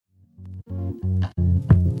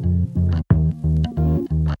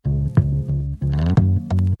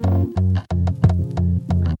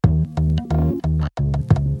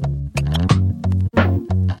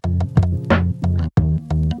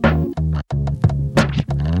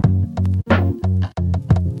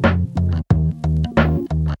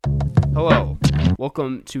Hello,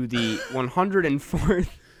 welcome to the 104th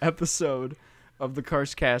episode of the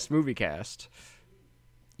Carscast Moviecast.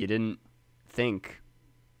 You didn't think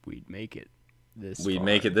we'd make it this far. We'd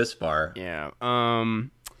make it this far. Yeah.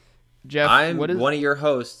 Jeff, I'm one of your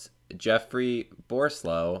hosts, Jeffrey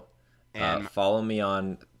Borslow. And follow me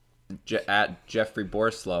on at Jeffrey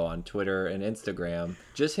Borslow on Twitter and Instagram.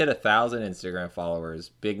 Just hit 1,000 Instagram followers.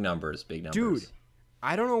 Big numbers. dude,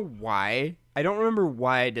 I don't know why. I don't remember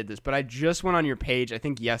why I did this, but I just went on your page, I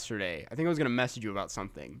think yesterday. I think I was going to message you about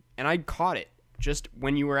something, and I caught it just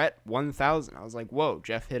when you were at 1,000. I was like, whoa,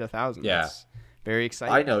 Jeff hit 1,000. Yeah. That's very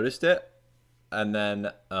exciting. I noticed it, and then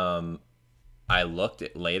I looked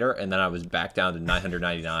it later, and then I was back down to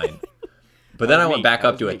 999. But then I went back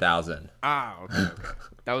up to 1,000. Ah, okay.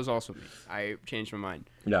 That was also me. I changed my mind.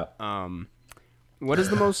 Yeah. What is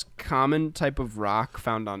the most common type of rock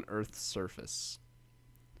found on Earth's surface?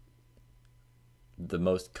 The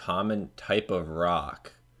most common type of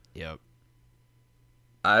rock. Yep.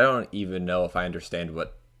 I don't even know if I understand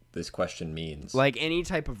what this question means. Like any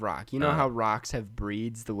type of rock. You know how rocks have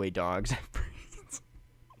breeds the way dogs have breeds?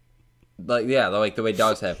 Like the way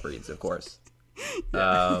dogs have breeds, of course.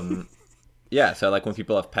 Yeah, so like when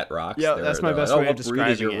people have pet rocks. Yeah, that's my best way of describing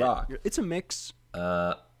breed is your it. rock? It's a mix.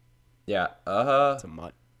 Yeah. It's a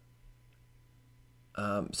mutt.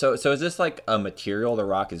 So is this like a material the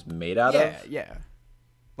rock is made out of? Yeah.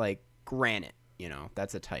 Like granite,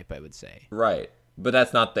 that's a type I would say. Right. But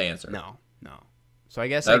that's not the answer. No. So I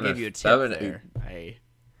guess I gave you a tip there.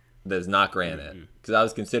 That's not granite. Because I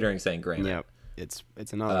was considering saying granite. Yep. It's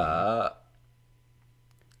another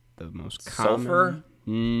one. The most common. Sulfur?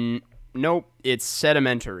 Nope. It's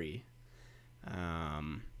sedimentary.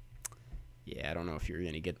 Yeah, I don't know if you're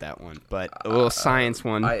going to get that one, but a little science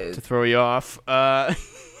one to throw you off.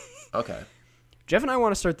 Okay. Jeff and I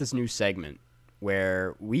want to start this new segment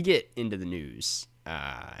where we get into the news.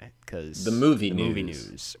 Because the movie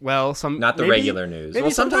news. Well, not the regular news. Maybe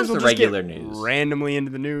well, sometimes we'll the just regular get news. Randomly into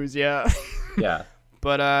the news, yeah. Yeah.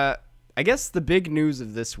 But I guess the big news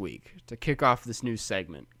of this week to kick off this new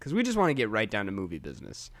segment, because we just want to get right down to movie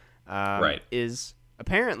business. Right. Is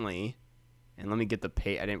apparently, and let me get the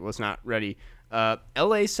pay. I was not ready.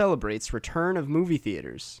 L.A. celebrates return of movie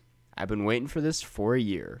theaters. I've been waiting for this for a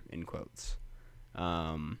year. In quotes.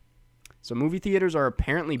 So movie theaters are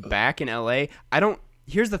apparently back in L.A.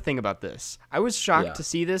 Here's the thing about this. I was shocked to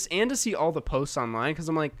see this and to see all the posts online because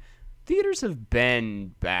I'm like, theaters have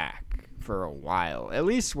been back for a while, at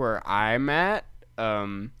least where I'm at.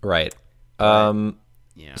 Right.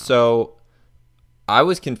 Yeah. So I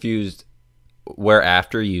was confused where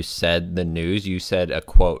after you said the news, you said a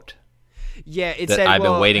quote. Yeah, it that said, I've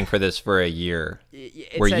been waiting for this for a year.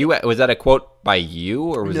 Was that a quote by you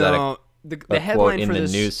or was that a the headline quote in for the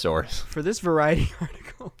this news source? For this Variety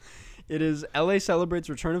article, it is LA celebrates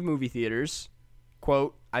return of movie theaters.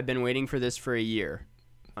 Quote, I've been waiting for this for a year.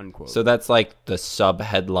 Unquote. So that's like the sub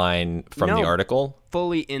headline from the article?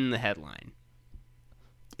 Fully in the headline.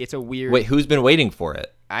 It's a weird. Wait, who's been waiting for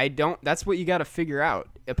it? That's what you got to figure out.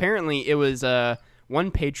 Apparently, it was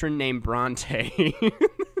one patron named Bronte.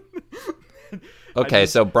 Okay,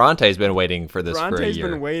 so Bronte's been waiting for this for a year. Bronte's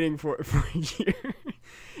been waiting for it for a year.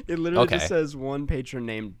 It literally just says one patron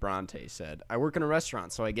named Bronte said, I work in a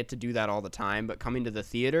restaurant, so I get to do that all the time, but coming to the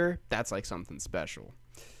theater, that's like something special.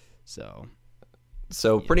 So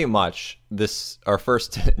pretty much our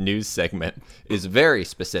first news segment is very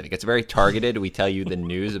specific. It's very targeted. We tell you the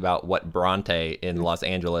news about what Bronte in Los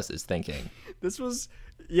Angeles is thinking. This was,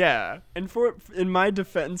 and in my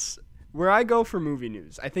defense, where I go for movie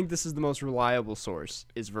news, I think this is the most reliable source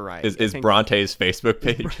is Variety. Is Bronte's Facebook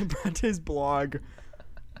page? Bronte's blog,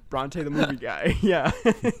 Bronte the movie guy. Yeah.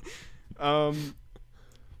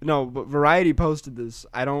 No, but Variety posted this.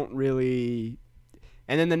 I don't really.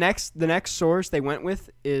 And then the next source they went with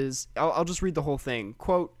is I'll just read the whole thing.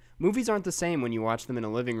 Quote: movies aren't the same when you watch them in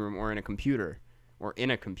a living room or in a computer.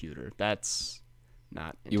 That's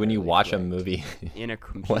not when you watch a movie in a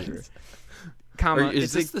computer.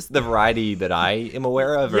 Is this the Variety that I am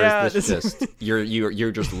aware of, or is this just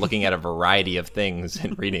you're just looking at a variety of things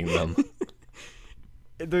and reading them?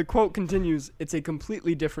 The quote continues, it's a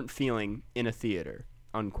completely different feeling in a theater,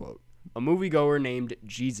 unquote. A moviegoer named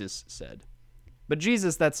Jesus said. But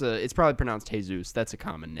Jesus, it's probably pronounced Jesus. That's a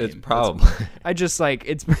common name. It's probably. I just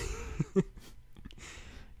it's.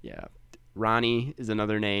 Yeah. Ronnie is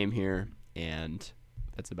another name here, and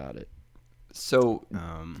that's about it. So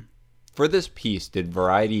for this piece, did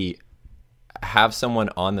Variety have someone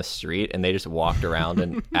on the street and they just walked around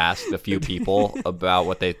and asked a few people about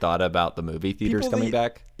what they thought about the movie theaters People coming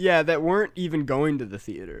back? Yeah, that weren't even going to the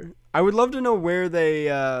theater. I would love to know where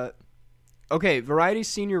they... Okay, Variety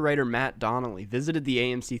senior writer Matt Donnelly visited the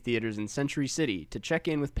AMC theaters in Century City to check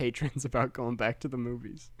in with patrons about going back to the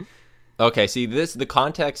movies. Okay, see, the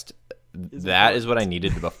context, that is what I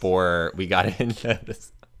needed before we got into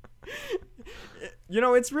this. You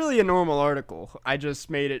know, it's really a normal article. I just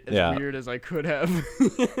made it as weird as I could have.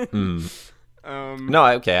 No,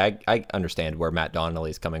 okay, I understand where Matt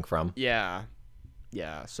Donnelly's coming from. Yeah.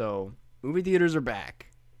 So movie theaters are back.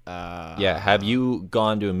 Have you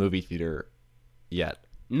gone to a movie theater yet?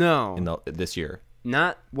 No. This year?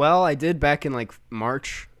 Not well. I did back in like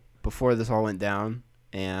March before this all went down,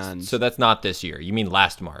 and so that's not this year. You mean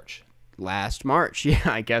last March? Last March, yeah.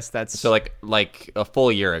 I guess that's so like a full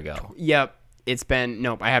year ago. Yep. It's been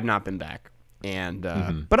nope. I have not been back, and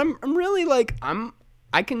but I'm really like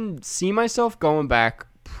I can see myself going back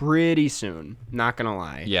pretty soon. Not gonna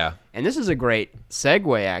lie. Yeah. And this is a great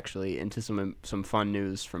segue actually into some fun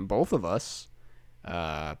news from both of us,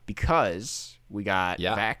 because we got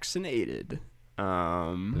vaccinated.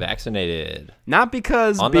 Vaccinated. Not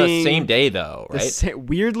because on the same day though, right?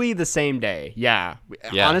 Weirdly, the same day. Yeah.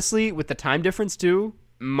 Honestly, with the time difference too,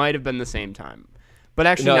 might have been the same time. But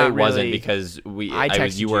actually, no, not it wasn't really. because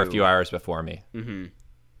you were a few hours before me.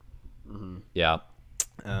 Yeah.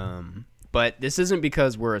 But this isn't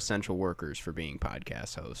because we're essential workers for being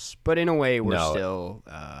podcast hosts. But in a way, we're still.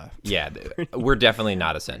 Yeah, we're definitely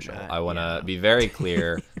not essential. I want to be very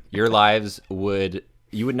clear. Your lives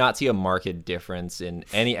you would not see a marked difference in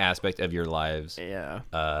any aspect of your lives. Yeah.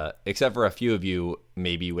 Except for a few of you,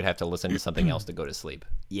 maybe you would have to listen to something else to go to sleep.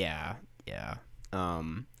 Yeah.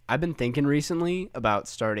 I've been thinking recently about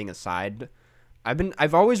starting a side.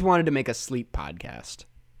 I've always wanted to make a sleep podcast,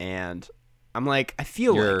 and I'm like, I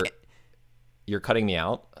feel like you're cutting me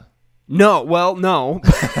out. No, well, no.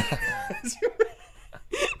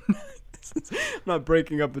 I'm not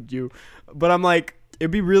breaking up with you, but I'm like,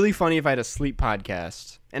 it'd be really funny if I had a sleep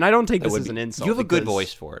podcast, and I don't take this as an insult. You have a good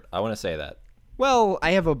voice for it. I want to say that. Well,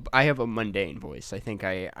 I have a mundane voice. I think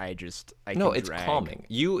I no, can it's drag. calming.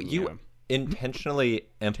 You intentionally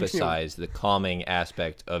emphasize the calming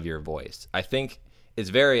aspect of your voice. I think it's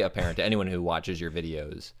very apparent to anyone who watches your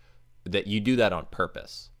videos that you do that on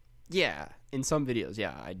purpose. Yeah, in some videos,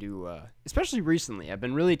 yeah, I do. Especially recently, I've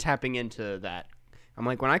been really tapping into that. I'm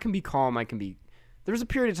like, when I can be calm, I can be. There was a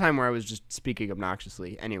period of time where I was just speaking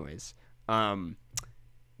obnoxiously. Anyways, what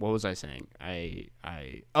was I saying? A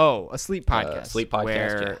sleep podcast. Sleep podcast,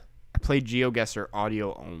 where I played GeoGuessr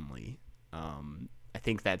audio only. I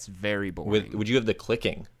think that's very boring. Would you have the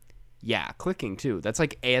clicking? Yeah, clicking too. That's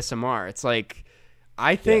like ASMR. It's like,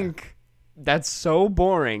 I think that's so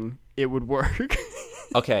boring. It would work.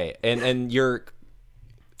 Okay, and you're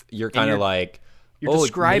kind of like you're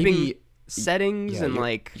describing settings and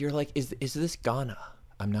like you're like, is this Ghana?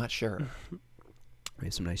 I'm not sure. We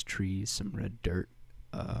have some nice trees, some red dirt,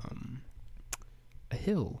 a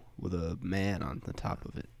hill with a man on the top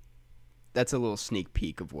of it. That's a little sneak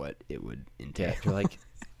peek of what it would entail. Yeah, you're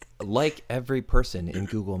like every person in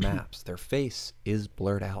Google Maps, their face is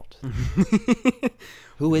blurred out.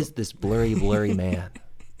 Who is this blurry man?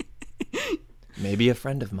 Maybe a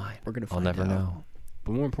friend of mine. I'll never know.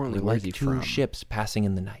 But more importantly, where's he from? Two ships passing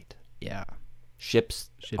in the night. Yeah.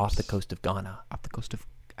 Ships off the coast of Ghana. Off the coast of,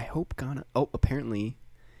 I hope Ghana. Oh, apparently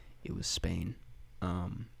it was Spain.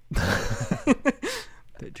 The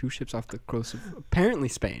two ships off the coast of apparently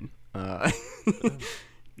Spain.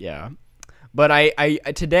 Yeah. But I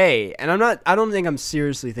today, and I don't think I'm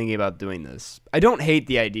seriously thinking about doing this. I don't hate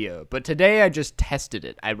the idea, but today I just tested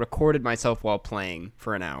it. I recorded myself while playing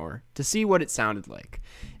for an hour to see what it sounded like.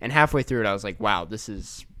 And halfway through it, I was like, wow,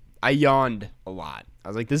 I yawned a lot. I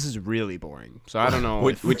was like, this is really boring. So I don't know.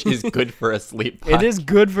 Which is good for a sleep podcast. It is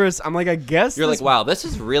good for us. I'm like, I guess. You're like, wow, this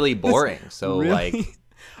is really boring. So really,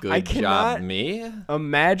 like, good job, me.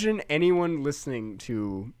 Imagine anyone listening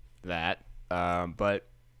to that, but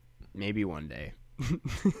maybe one day.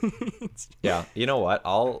 Yeah, you know what?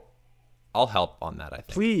 I'll help on that. I think.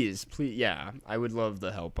 Please, yeah, I would love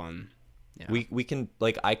the help on. Yeah. We can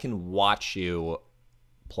I can watch you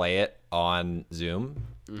play it on Zoom,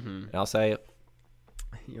 and I'll say,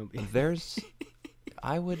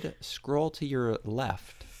 I would scroll to your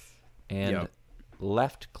left and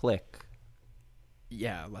left click.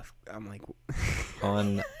 Yeah, left. I'm like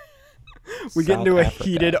on We get South into a Africa.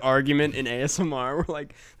 heated argument in ASMR. We're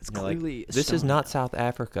like, it's You're like, clearly this is Estonia. not South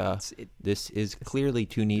Africa. It- This is clearly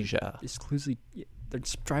Tunisia. It's clearly they're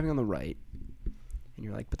just driving on the right, and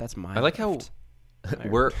you're like, but that's my. I like how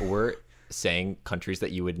left. we're saying countries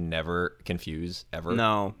that you would never confuse ever.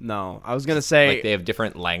 No. I was gonna say Like they have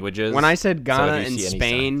different languages. when I said so Ghana if you and see any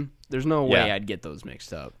Spain, there's no way Yeah. I'd get those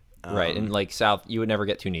mixed up. right, and like you would never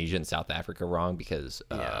get Tunisia and South Africa wrong because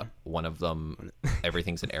Yeah. one of them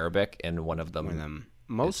everything's in Arabic and one of them,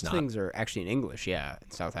 Most not. things are actually in English. Yeah,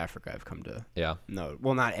 in South Africa, I've come to yeah, know.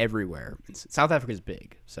 Well, not everywhere. South Africa's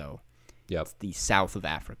big, so yep. the south of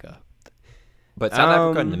Africa. But South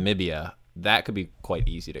Africa and Namibia, that could be quite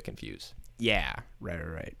easy to confuse. Yeah,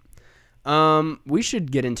 right. We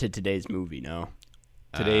should get into today's movie now.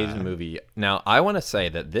 Today's movie. Now, I want to say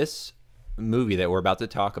that this movie that we're about to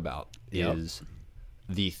talk about Yep. is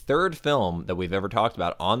the third film that we've ever talked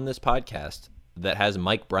about on this podcast that has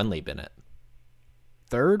Mike Brunleib in it.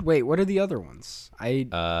 Third? Wait, what are the other ones?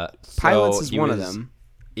 So Pilots is he one of was- them.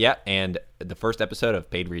 Yeah, and the first episode of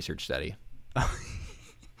Paid Research Study.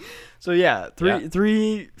 So yeah,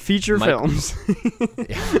 three feature Mike- films.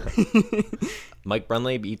 Mike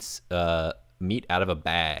Brunleib eats meat out of a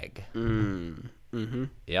bag. Mm-hmm.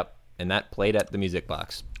 Yep, and that played at the Music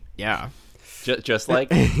Box, Yeah. just like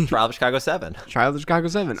Trial of Chicago 7. Trial of Chicago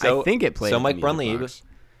 7. I So- think it played. so at the Mike Music Brunleib- Box.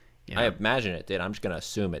 Yeah. I imagine it did. I'm just gonna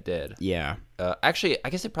assume it did. Yeah. Actually, I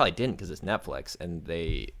guess it probably didn't because it's Netflix, and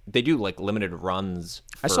they do like limited runs.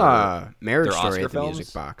 I for saw Marriage their Story Oscar at the films.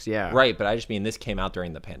 Music Box. Yeah. Right, but I just mean this came out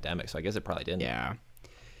during the pandemic, so I guess it probably didn't. Yeah.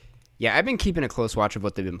 Yeah, I've been keeping a close watch of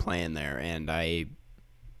what they've been playing there, and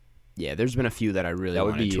there's been a few that I really That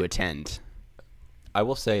would wanted be- to attend. I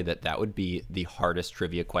will say that would be the hardest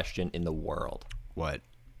trivia question in the world. What?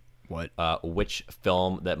 Which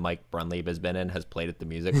film that Mike Brunleib has been in has played at the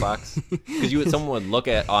Music Box? Because someone would look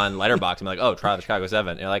at on Letterboxd and be like, "Oh, Trial of Chicago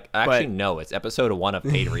 7." And you're like, "Actually, no, it's episode 1 of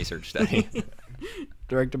Paid Research Study."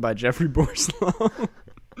 Directed by Jeffrey Borslow.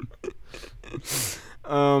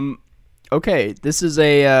 Okay, this is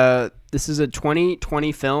a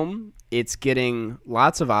 2020 film. It's getting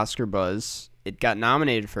lots of Oscar buzz. It got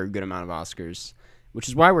nominated for a good amount of Oscars, which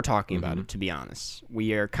is why we're talking about it, to be honest.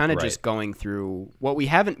 We are kind of Right. just going through what we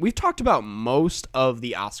haven't. We've talked about most of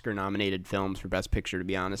the Oscar-nominated films for Best Picture, to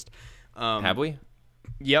be honest. Have we?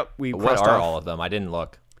 Yep, we What crossed are off. all of them? I didn't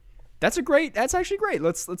look. That's actually great.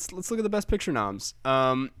 Let's look at the Best Picture noms.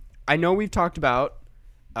 I know we've talked about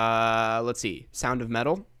let's see, Sound of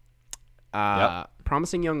Metal,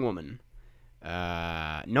 Promising Young Woman,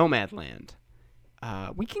 Nomadland.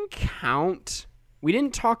 We can count. We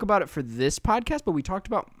didn't talk about it for this podcast, but we talked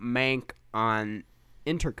about Mank on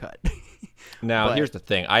Intercut. Now, But- here's the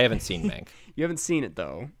thing. I haven't seen Mank. You haven't seen it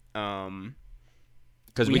though.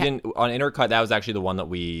 Because We we ha- didn't on Intercut. That was actually the one that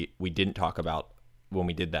we didn't talk about when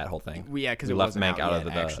we did that whole thing. Yeah, because we it left wasn't Mank out yet,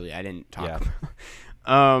 of the. actually. I didn't talk. Yeah.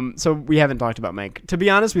 About so we haven't talked about Mank. To be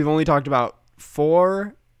honest, we've only talked about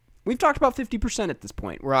 4. We've talked about 50% at this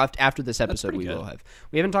point. We're after this episode. pretty We good. will have.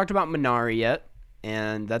 We haven't talked about Minari yet,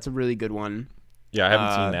 and that's a really good one. Yeah, I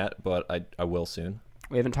haven't seen that, but I will soon.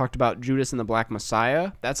 We haven't talked about Judas and the Black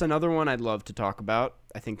Messiah. That's another one I'd love to talk about.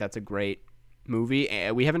 I think that's a great movie.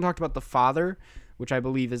 We haven't talked about The Father, which I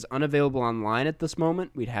believe is unavailable online at this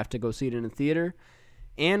moment. We'd have to go see it in a theater.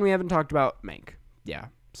 And we haven't talked about Mank. Yeah,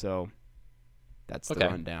 so that's the Okay.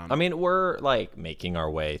 rundown. I mean, we're like making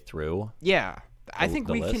our way through. Yeah, I The- think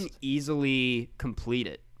the we can list. easily complete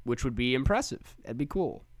it, which would be impressive. That'd be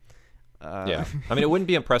cool. Yeah, I mean, it wouldn't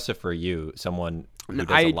be impressive for you, someone who No,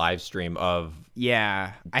 does a live stream of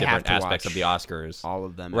Yeah, I have different to aspects watch of the Oscars. all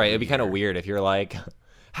of them. Right, every it'd be kind of year. weird if you're like,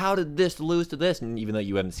 "How did this lose to this?" And even though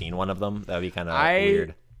you haven't seen one of them, that'd be kind of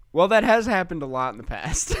weird. Well, that has happened a lot in the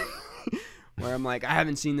past, where I'm like, I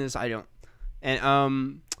haven't seen this. I don't.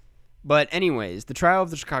 And but anyways, The Trial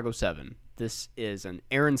of the Chicago 7. This is an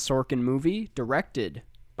Aaron Sorkin movie, directed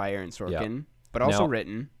by Aaron Sorkin, but also Now-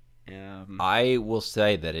 written. I will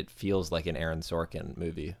say that it feels like an Aaron Sorkin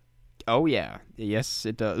movie. Oh yeah, yes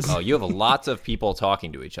it does. Oh, you have lots of people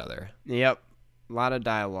talking to each other. Yep. A lot of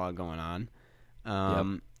dialogue going on.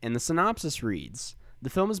 And the synopsis reads, the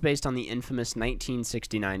film is based on the infamous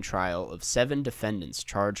 1969 trial of 7 defendants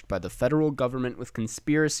charged by the federal government with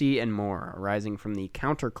conspiracy and more arising from the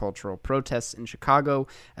countercultural protests in Chicago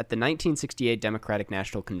at the 1968 Democratic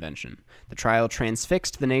National Convention. The trial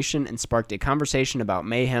transfixed the nation and sparked a conversation about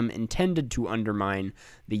mayhem intended to undermine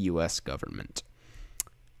the U.S. government.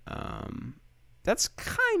 That's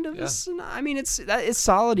kind of I mean it's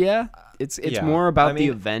solid, yeah. It's Yeah, more about I the mean-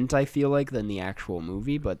 event, I feel like, than the actual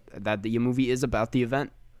movie, but that the movie is about the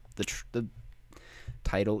event. The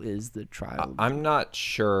title is The Trial. I'm not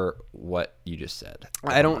sure what you just said.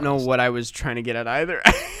 I don't know what I was trying to get at either.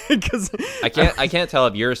 Because I can't tell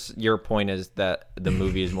if your point is that the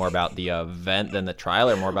movie is more about the event than the trial,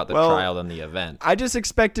 or more about the trial than the event. I just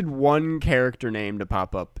expected one character name to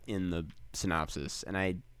pop up in the synopsis,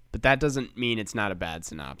 but that doesn't mean it's not a bad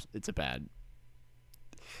synopsis. It's a bad.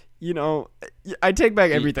 I take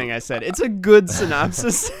back everything I said. It's a good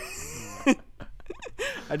synopsis.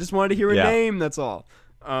 I just wanted to hear a name. That's all.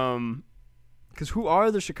 Because who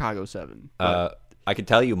are the Chicago 7? I can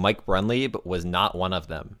tell you Mike Brunley was not one of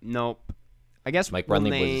them. Nope. I guess Mike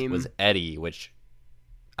Brunley was Eddie, which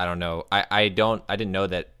I don't know. I didn't know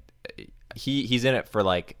that he's in it for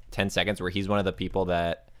like 10 seconds, where he's one of the people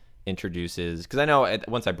that introduces, because I know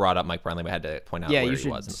once I brought up Mike Brunley, I had to point out where he was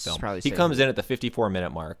in the film. He comes in at the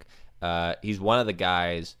 54-minute mark. He's one of the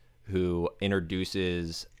guys who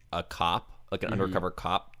introduces a cop, like an undercover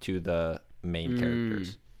cop, to the main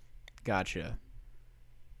characters. Gotcha.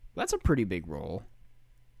 That's a pretty big role.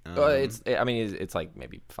 It's like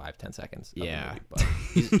maybe 5-10 seconds. Yeah, movie, but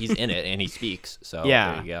he's in it and he speaks. So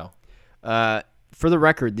there you go. For the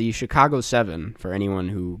record, the Chicago 7, for anyone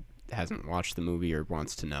who hasn't watched the movie or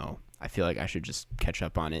wants to know, I feel like I should just catch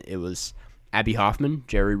up on it. It was Abby Hoffman,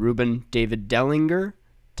 Jerry Rubin, David Dellinger,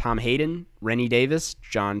 Tom Hayden, Rennie Davis,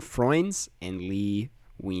 John Froines, and Lee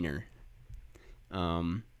Weiner.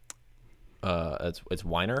 It's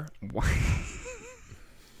Weiner.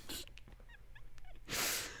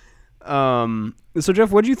 So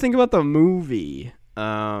Jeff, what do you think about the movie?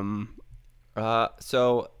 So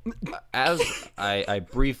as I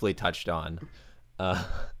briefly touched on,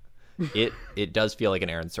 it does feel like an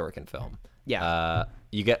Aaron Sorkin film. Yeah.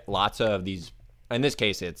 You get lots of these. In this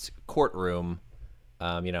case, it's courtroom.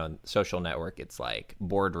 In Social Network, it's like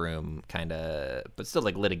boardroom kind of, but still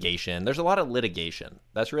like litigation. There's a lot of litigation.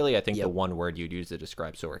 That's really, I think, the one word you'd use to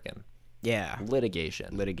describe Sorkin. Yeah.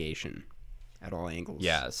 Litigation. At all angles.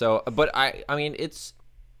 Yeah. So, but I mean, it's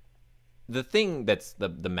the thing that's the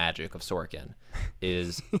magic of Sorkin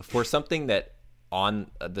is for something that on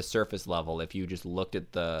the surface level, if you just looked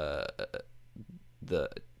at the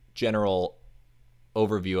general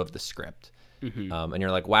overview of the script, and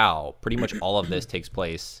you're like, wow, pretty much all of this takes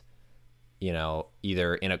place,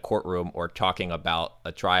 either in a courtroom or talking about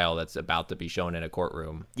a trial that's about to be shown in a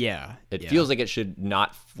courtroom. Yeah. It feels like it should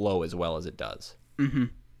not flow as well as it does. Mm-hmm.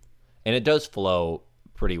 And it does flow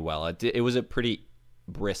pretty well. It was a pretty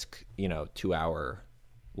brisk, 2-hour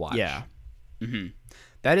watch. Yeah. Mm-hmm.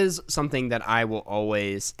 That is something that I will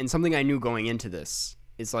always, and something I knew going into this,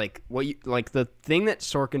 is like the thing that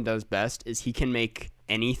Sorkin does best is he can make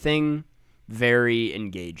anything very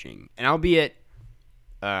engaging. And albeit,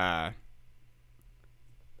 I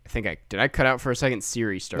think did I cut out for a second?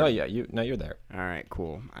 Siri started. No, yeah, you're there. All right,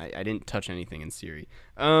 cool. I didn't touch anything in Siri.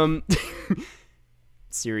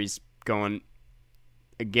 Siri's going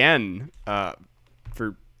again.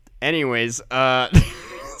 Anyways,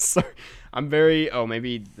 sorry. I'm very. Oh,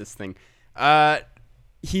 maybe this thing.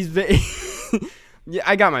 He's very. Yeah,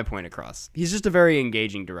 I got my point across. He's just a very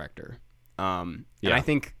engaging director. And I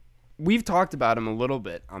think we've talked about him a little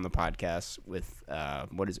bit on the podcast with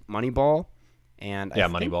what is it, Moneyball, and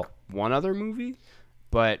Moneyball. One other movie,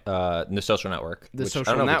 but The Social Network. The which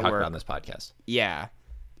Social I don't know if we Network. talked about on this podcast. Yeah.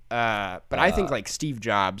 But I think like Steve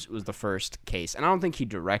Jobs was the first case, and I don't think he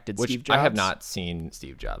directed Steve Jobs. I have not seen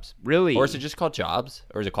Steve Jobs. Really? Or is it just called Jobs?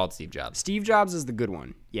 Or is it called Steve Jobs? Steve Jobs is the good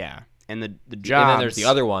one. Yeah. And the Jobs. And then there's the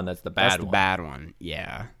other one that's the bad one. That's the bad one.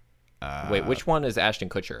 Yeah. Wait, which one is Ashton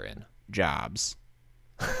Kutcher in? Jobs.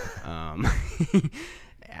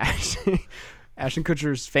 Ashton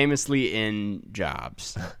Kutcher's famously in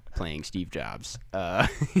Jobs, playing Steve Jobs.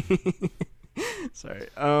 Sorry.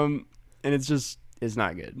 And it's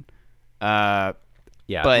not good. Yeah.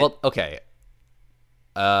 But, well, okay.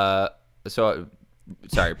 So,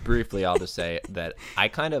 sorry. Briefly, I'll just say that I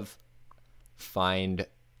kind of find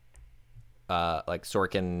like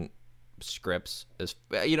Sorkin scripts as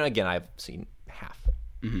again, I've seen half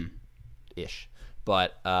ish,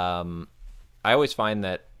 but I always find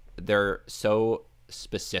that they're so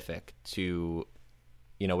specific to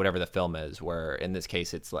whatever the film is. Where in this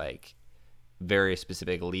case, it's like very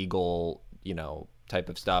specific legal type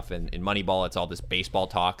of stuff, and in Moneyball it's all this baseball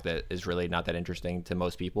talk that is really not that interesting to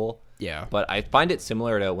most people. Yeah. But I find it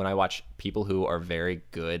similar to when I watch people who are very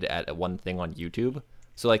good at one thing on YouTube.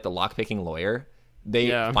 So like the lockpicking lawyer,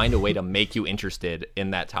 they find a way to make you interested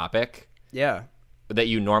in that topic. Yeah. That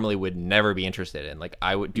you normally would never be interested in. Like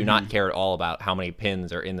I do not care at all about how many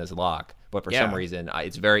pins are in this lock, but for some reason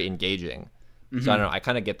it's very engaging. So I don't know, I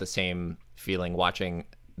kind of get the same feeling watching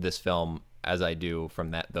this film as I do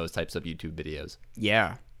from those types of YouTube videos.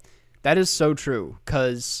 Yeah, that is so true.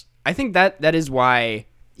 Because I think that is why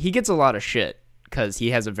he gets a lot of shit, because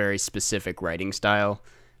he has a very specific writing style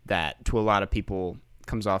that to a lot of people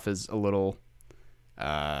comes off as a little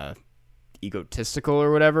egotistical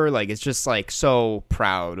or whatever. Like, it's just like so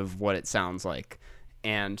proud of what it sounds like.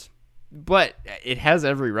 But it has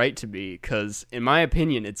every right to be, because in my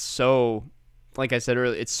opinion, it's so, like I said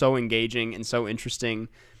earlier, it's so engaging and so interesting.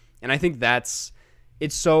 And I think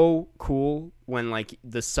it's so cool when like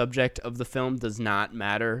the subject of the film does not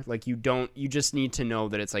matter. Like you just need to know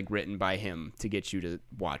that it's like written by him to get you to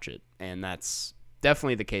watch it. And that's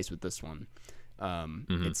definitely the case with this one.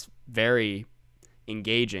 It's very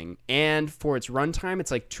engaging, and for its runtime,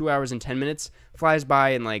 it's like 2 hours and 10 minutes, flies by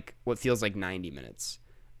in like what feels like 90 minutes.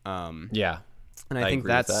 Yeah. And I think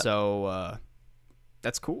that's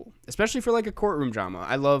that's cool, especially for like a courtroom drama.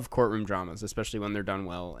 I love courtroom dramas, especially when they're done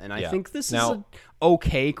well. And I think this is an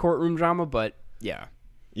okay courtroom drama, but yeah.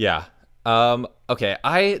 Yeah. Okay.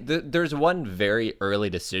 There's one very early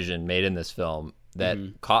decision made in this film that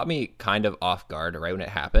caught me kind of off guard right when it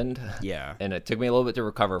happened. Yeah. And it took me a little bit to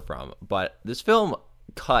recover from. But this film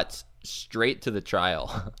cuts straight to the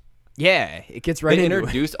trial. Yeah, it gets right they into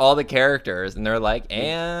introduce all the characters, and they're like,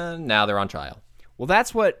 and now they're on trial. Well,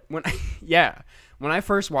 that's what when I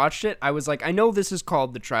first watched it, I was like, I know this is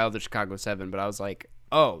called The Trial of the Chicago 7, but I was like,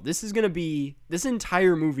 oh, this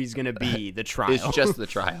entire movie is gonna be the trial. It's just the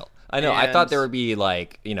trial. I know. I thought there would be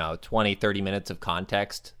like 20, 30 minutes of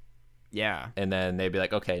context. Yeah. And then they'd be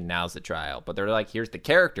like, okay, now's the trial. But they're like, here's the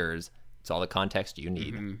characters. It's all the context you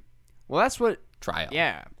need. Well, that's what trial.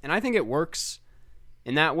 Yeah, and I think it works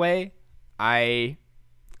in that way. I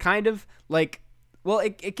kind of like, well,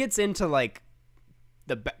 it gets into like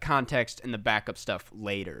the context and the backup stuff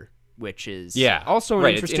later, which is also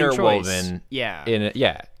an interesting it's interwoven choice. Yeah.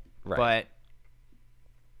 Right.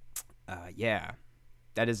 But yeah,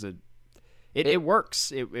 that is it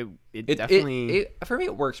works. It definitely for me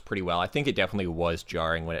it works pretty well. I think it definitely was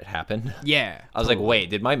jarring when it happened. Yeah. I was like, wait,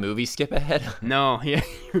 did my movie skip ahead? No, yeah.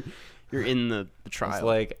 You're in the trial. It's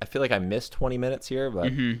like, I feel like I missed 20 minutes here, but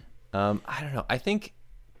I don't know. I think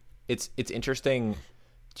it's interesting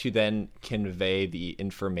to then convey the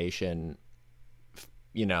information,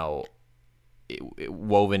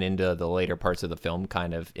 woven into the later parts of the film,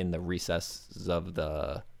 kind of in the recesses of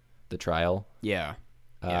the trial. Yeah.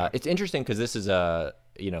 It's interesting because this is a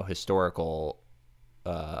historical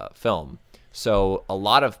film, so a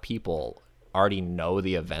lot of people already know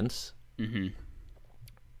the events.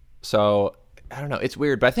 So I don't know. It's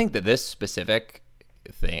weird, but I think that this specific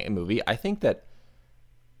movie, I think that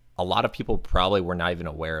a lot of people probably were not even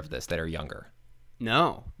aware of this that are younger.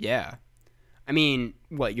 No. Yeah. I mean,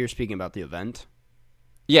 what, you're speaking about the event?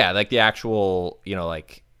 Yeah, like the actual,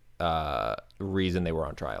 reason they were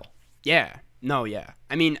on trial. Yeah. No, yeah.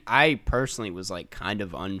 I mean, I personally was like kind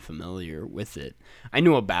of unfamiliar with it. I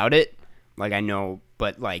knew about it, but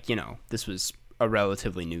this was a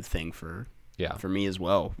relatively new thing for me as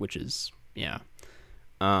well, which is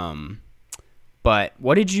but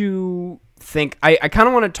what did you think? I kind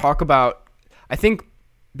of want to talk about, I think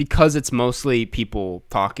because it's mostly people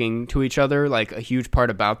talking to each other, like a huge part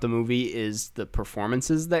about the movie is the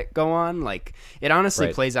performances that go on. Like, it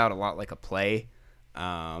honestly plays out a lot like a play.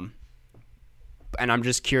 And I'm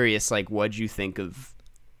just curious, like, what'd you think of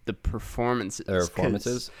the performances? The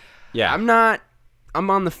performances? Yeah. I'm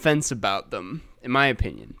on the fence about them, in my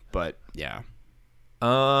opinion, but yeah.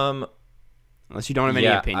 Unless you don't have any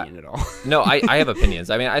opinion at all. No, I have opinions.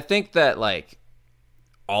 I mean, I think that, like,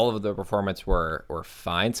 all of the performance were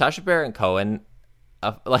fine. Sacha Baron Cohen,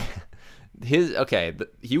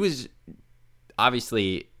 he was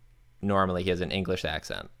obviously, normally he has an English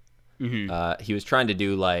accent. He was trying to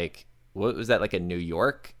do, like, what was that, like a New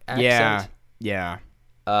York accent? Yeah.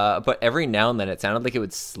 But every now and then it sounded like it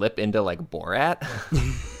would slip into, like, Borat.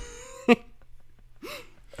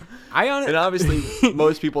 And obviously,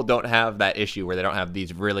 most people don't have that issue where they don't have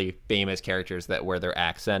these really famous characters where their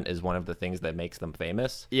accent is one of the things that makes them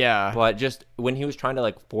famous. Yeah. But just when he was trying to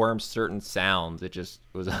like form certain sounds, it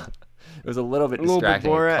was a little bit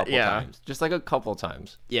distracting a couple times. Just like a couple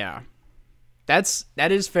times. Yeah.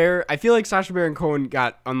 That is fair. I feel like Sacha Baron Cohen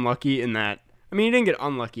got unlucky in that. I mean, he didn't get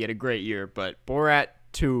unlucky. He had a great year, but Borat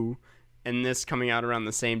 2 and this coming out around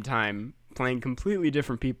the same time, playing completely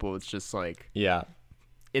different people, it's just like... Yeah.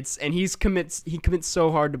 He commits so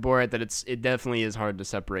hard to Borat that it definitely is hard to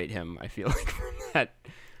separate him, I feel like, from that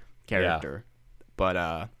character. Yeah.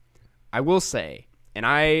 But I will say, and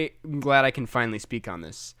I'm glad I can finally speak on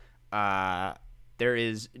this, there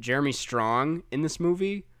is Jeremy Strong in this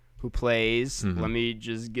movie, who plays, let me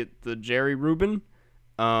just get the Jerry Rubin.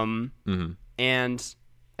 And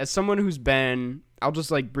as someone who's been, I'll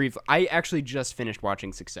just like I actually just finished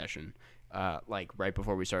watching Succession, like right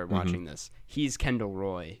before we started watching this. He's Kendall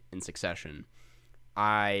Roy in Succession.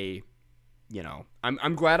 I'm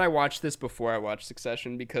glad I watched this before I watched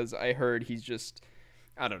Succession because I heard he's just,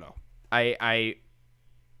 I don't know. I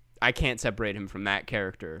can't separate him from that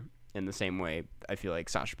character in the same way I feel like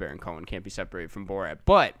Sacha Baron Cohen can't be separated from Borat.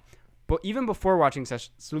 But even before watching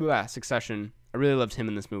Succession, I really loved him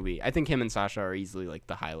in this movie. I think him and Sacha are easily like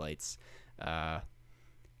the highlights. How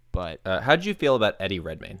did you feel about Eddie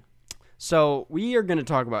Redmayne? So we are going to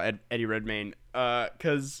talk about Eddie Redmayne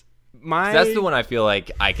because that's the one I feel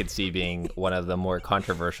like I could see being one of the more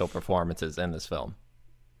controversial performances in this film.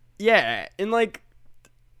 Yeah, and like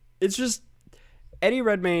it's just Eddie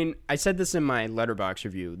Redmayne. I said this in my Letterboxd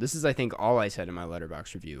review. This is, I think, all I said in my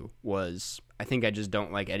Letterboxd review was I think I just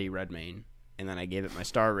don't like Eddie Redmayne, and then I gave it my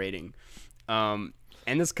star rating. And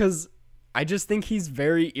it's because I just think he's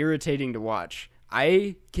very irritating to watch.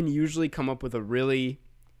 I can usually come up with a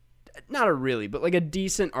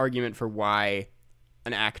decent argument for why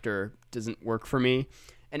an actor doesn't work for me.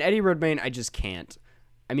 And Eddie Redmayne, I just can't.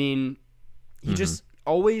 I mean, he just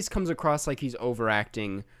always comes across like he's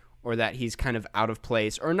overacting or that he's kind of out of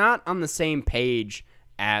place or not on the same page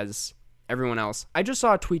as everyone else. I just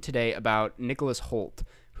saw a tweet today about Nicholas Hoult,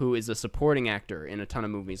 who is a supporting actor in a ton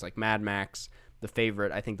of movies like Mad Max, The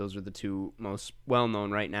Favorite. I think those are the two most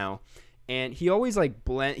well-known right now. And he always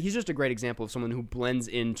he's just a great example of someone who blends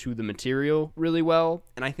into the material really well.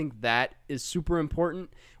 And I think that is super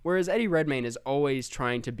important. Whereas Eddie Redmayne is always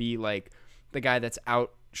trying to be like the guy that's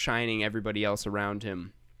outshining everybody else around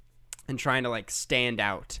him and trying to like stand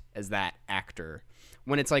out as that actor.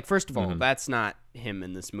 When it's like, first of all, that's not him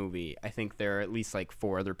in this movie. I think there are at least like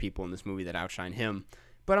 4 other people in this movie that outshine him.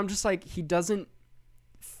 But I'm just like,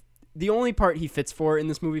 the only part he fits for in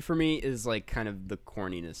this movie for me is like kind of the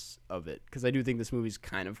corniness of it. Because I do think this movie's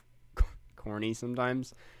kind of corny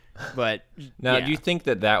sometimes. But now, do you think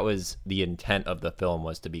that was the intent of the film,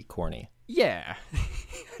 was to be corny? Yeah,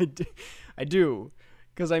 I do.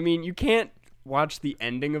 Because I mean, you can't watch the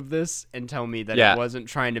ending of this and tell me that it wasn't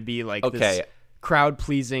trying to be like this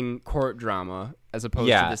crowd-pleasing court drama as opposed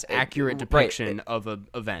to this accurate depiction of an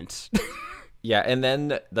event. Yeah, and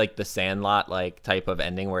then like the Sandlot like type of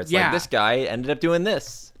ending where it's like this guy ended up doing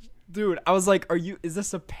this. Dude, I was like, is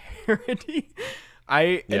this a parody?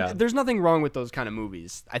 There's nothing wrong with those kind of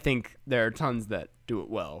movies. I think there are tons that do it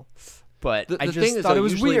well. But I just thought it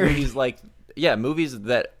was weird. Movies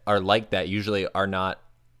that are like that usually are not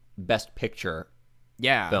Best Picture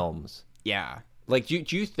films. Yeah. Like, do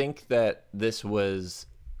you think that this was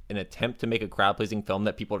an attempt to make a crowd-pleasing film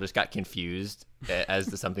that people just got confused as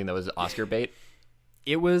to something that was Oscar bait?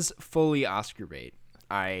 It was fully Oscar bait,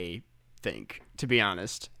 I think, to be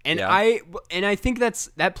honest. And I think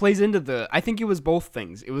that plays into I think it was both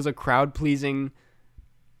things. It was a crowd-pleasing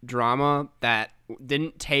drama that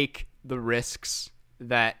didn't take the risks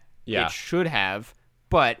that it should have,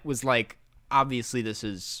 but was like, obviously this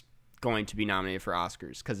is going to be nominated for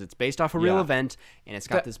Oscars because it's based off a real event and it's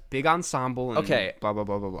got this big ensemble and blah blah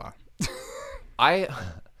blah blah blah. I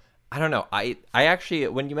don't know. I actually,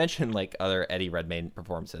 when you mentioned like other Eddie Redmayne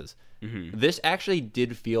performances, this actually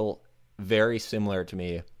did feel very similar to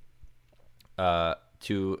me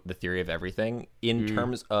to The Theory of Everything in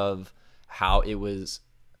terms of how it was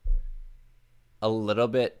a little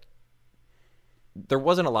bit, there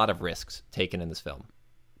wasn't a lot of risks taken in this film.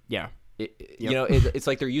 Yeah. You know, it's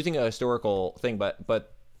like they're using a historical thing,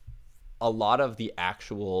 but a lot of the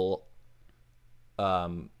actual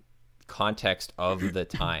context of the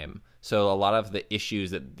time. So a lot of the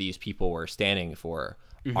issues that these people were standing for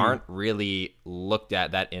aren't really looked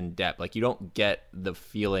at that in depth. Like, you don't get the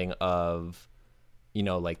feeling of, you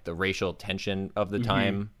know, like the racial tension of the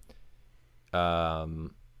time.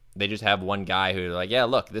 They just have one guy who's like, yeah,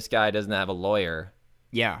 look, this guy doesn't have a lawyer.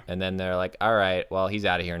 Yeah. And then they're like, all right, well, he's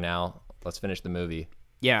out of here now. Let's finish the movie.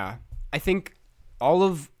 Yeah. I think all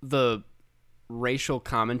of the racial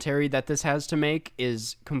commentary that this has to make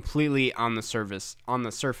is completely on the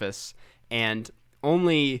surface and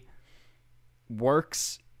only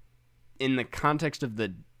works in the context of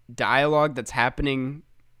the dialogue that's happening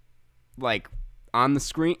like on the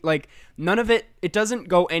screen. Like, none of it doesn't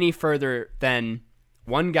go any further than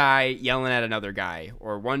one guy yelling at another guy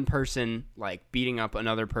or one person like beating up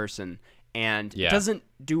another person, and it doesn't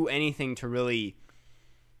do anything to really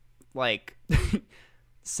like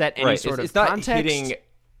set any sort of it's not context. hitting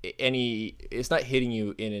it's not hitting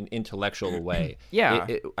you in an intellectual way. Yeah.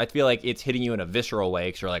 I feel like it's hitting you in a visceral way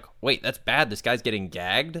because you're like, wait, that's bad. This guy's getting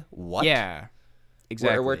gagged. What? Yeah.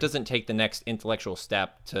 Exactly. Where it doesn't take the next intellectual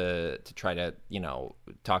step to try to,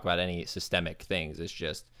 talk about any systemic things. It's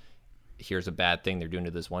just, here's a bad thing they're doing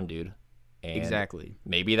to this one dude. And Exactly.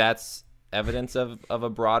 maybe that's evidence of a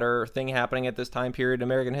broader thing happening at this time period in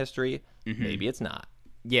American history. Maybe it's not.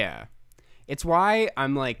 Yeah. It's why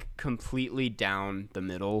I'm like completely down the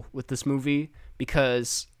middle with this movie,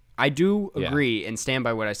 because I do agree and stand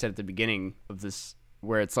by what I said at the beginning of this,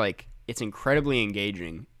 where it's like it's incredibly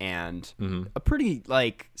engaging and a pretty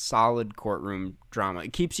like solid courtroom drama.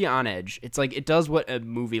 It keeps you on edge. It's like it does what a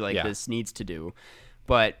movie like this needs to do,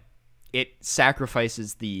 but it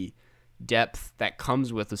sacrifices the depth that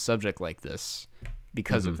comes with a subject like this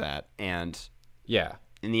because of that. And yeah,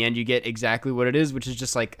 in the end, you get exactly what it is, which is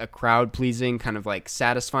just like a crowd-pleasing, kind of like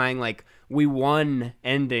satisfying, like we won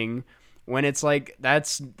ending. When it's like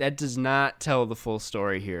that does not tell the full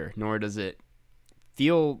story here, nor does it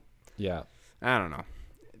feel. Yeah, I don't know.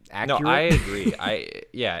 Accurate? No, I agree.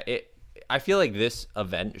 I feel like this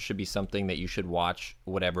event should be something that you should watch.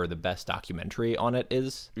 Whatever the best documentary on it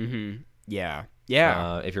is. Mm-hmm. Yeah.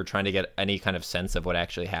 Yeah. If you're trying to get any kind of sense of what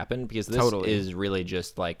actually happened, because this is really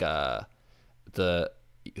just like the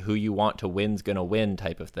who you want to win's gonna win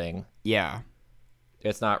type of thing. Yeah.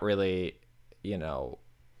 It's not really,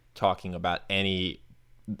 talking about any.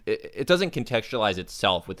 It doesn't contextualize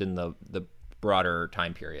itself within the broader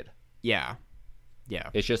time period. Yeah. Yeah.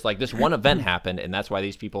 It's just like this one event happened, and that's why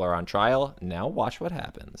these people are on trial. Now watch what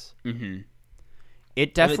happens. Mm-hmm.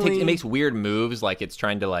 It definitely it makes weird moves, like it's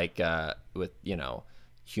trying to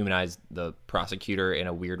humanize the prosecutor in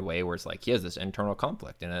a weird way, where it's like he has this internal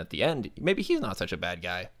conflict, and at the end, maybe he's not such a bad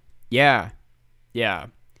guy. Yeah. Yeah.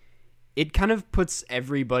 It kind of puts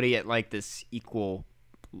everybody at like this equal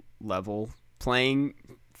level playing.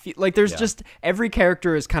 Like there's just every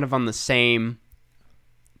character is kind of on the same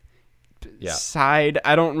side.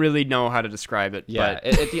 I don't really know how to describe it. Yeah,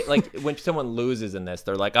 but like when someone loses in this,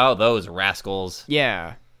 they're like, "Oh, those rascals."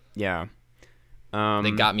 Yeah, yeah.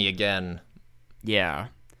 They got me again. Yeah.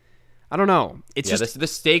 I don't know. It's just the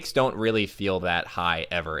stakes don't really feel that high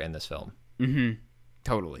ever in this film. Mm-hmm.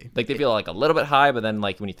 Totally. Like they feel like a little bit high, but then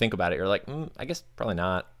like when you think about it, you're like, I guess probably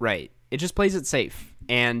not. Right. It just plays it safe,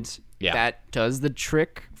 and that does the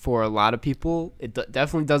trick for a lot of people. It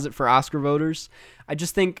definitely does it for Oscar voters. I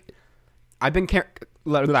just think I've been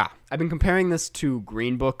comparing this to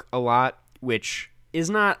Green Book a lot, which is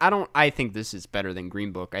not. I think this is better than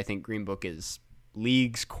Green Book. I think Green Book is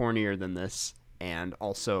leagues cornier than this, and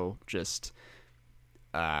also just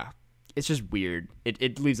it's just weird.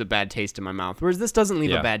 It leaves a bad taste in my mouth, whereas this doesn't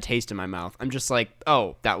leave a bad taste in my mouth. I'm just like,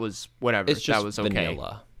 oh, that was whatever. It's just that was okay.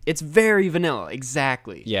 vanilla. It's very vanilla.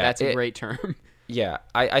 Exactly. Yeah, that's a great term. Yeah,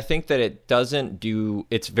 I think that it doesn't do.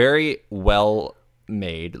 It's very well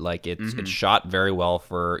made. Like it's shot very well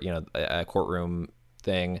for a courtroom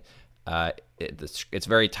thing. It's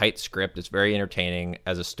very tight script. It's very entertaining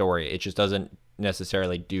as a story. It just doesn't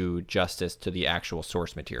necessarily do justice to the actual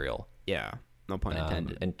source material. Yeah, no pun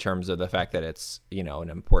intended. In terms of the fact that it's an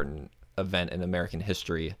important event in American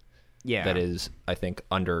history. Yeah, that is, I think,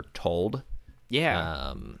 undertold.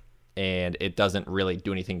 Yeah, and it doesn't really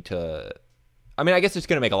do anything to. I mean, I guess it's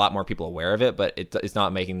going to make a lot more people aware of it, but it's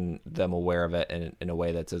not making them aware of it in a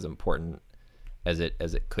way that's as important as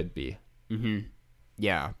it could be. Mm-hmm.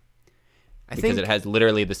 Yeah. Because it has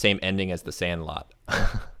literally the same ending as The Sandlot.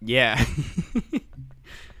 Yeah.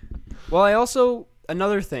 Well, I also,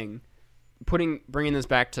 another thing, bringing this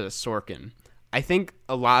back to Sorkin, I think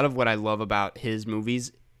a lot of what I love about his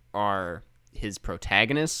movies are his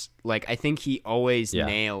protagonists. Like, I think he always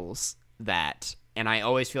nails that. And I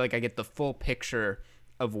always feel like I get the full picture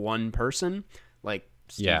of one person. Like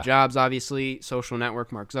Steve Jobs, obviously, Social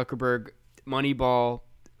Network, Mark Zuckerberg, Moneyball,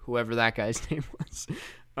 whoever that guy's name was.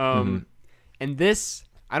 And this,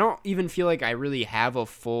 I don't even feel like I really have a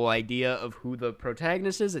full idea of who the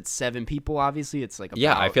protagonist is. It's 7 people, obviously. It's like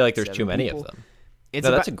I feel like there's too many of them.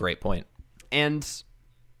 That's a great point. And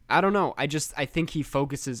I don't know. I think he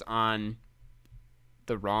focuses on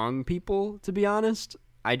the wrong people, to be honest.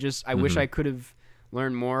 I wish I could have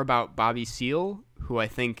learned more about Bobby Seale, who I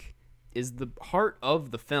think is the heart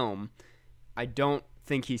of the film. I don't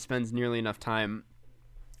think he spends nearly enough time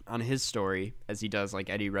on his story as he does like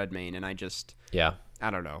Eddie Redmayne, and I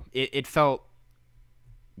don't know. It felt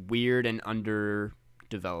weird and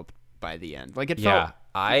underdeveloped by the end. Like it felt.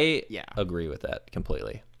 I agree with that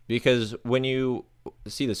completely, because when you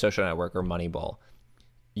see The Social Network or Moneyball,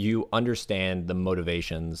 you understand the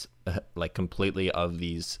motivations like completely of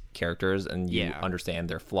these characters, and you Yeah. understand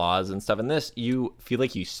their flaws and stuff. In this, you feel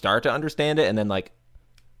like you start to understand it, and then like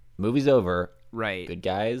movie's over. Right. Good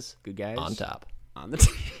guys guys on top. on the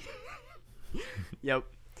team. Yep.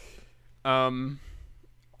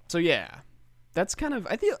 So yeah, that's kind of.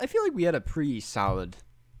 I feel like we had a pretty solid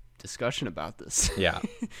discussion about this. Yeah.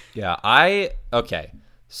 Okay.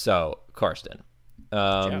 So, Karsten,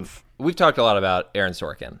 Jeff. we've talked a lot about Aaron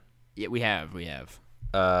Sorkin. Yeah, we have.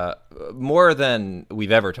 More than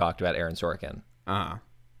we've ever talked about Aaron Sorkin.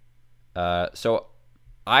 So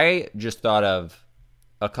I just thought of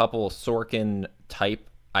a couple Sorkin type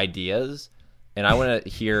ideas, and I want to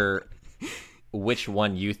hear which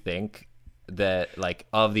one you think that, like,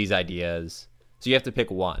 of these ideas. So you have to pick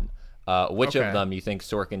one. Which Okay. of them you think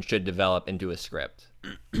Sorkin should develop into a script?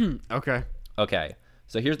 Okay. Okay,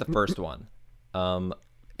 so here's the first one.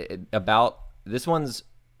 About this one's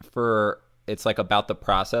it's like about the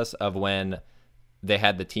process of when they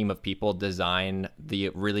had the team of people design the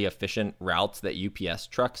really efficient routes that UPS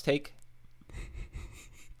trucks take.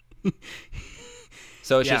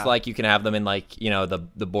 So it's just Yeah. like you can have them in, like, you know, the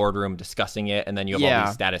boardroom discussing it, and then you have all Yeah.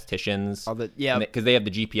 these statisticians. Yeah. Because they have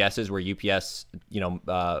the GPSs where UPS,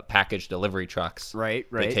 package delivery trucks. Right.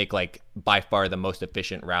 They take, like, by far the most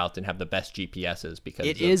efficient route and have the best GPSs because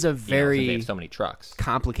It is a since very they have so many trucks.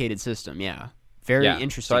 complicated system. Yeah. Very Yeah.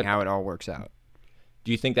 interesting So how it all works out.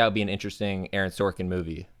 Do you think that would be an interesting Aaron Sorkin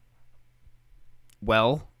movie?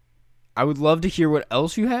 Well, I would love to hear what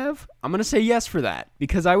else you have. I'm gonna say yes for that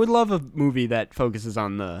because I would love a movie that focuses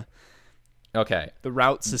on the Okay.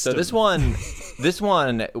 route system. So this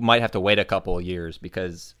one might have to wait a couple of years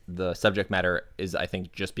because the subject matter is, I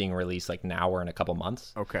think, just being released like now or in a couple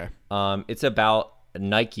months. Okay. It's about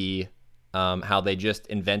Nike, how they just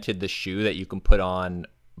invented the shoe that you can put on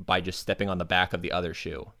by just stepping on the back of the other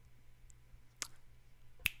shoe.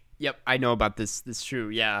 Yep, I know about this shoe.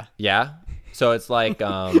 Yeah. Yeah. So it's like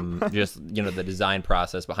just, the design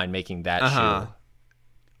process behind making that shoe.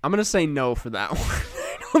 I'm gonna say no for that one.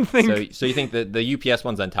 I don't think So you think that the UPS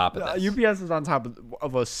one's on top of this? UPS is on top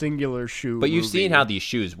of a singular shoe. But you've movie. seen how these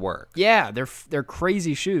shoes work. Yeah, they're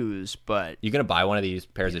crazy shoes, but You gonna buy one of these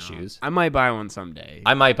pairs of shoes? I might buy one someday.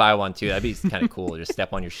 I might buy one too. That'd be kind of cool. Just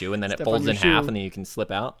step on your shoe and then it Step on folds your in half shoe. and then you can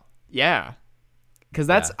slip out. Yeah, because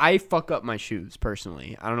that's Yeah. I fuck up my shoes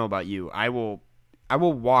personally. I don't know about you. I will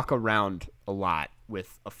walk around a lot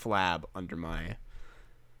with a flab under my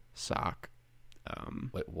sock.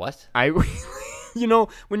 Wait, what? When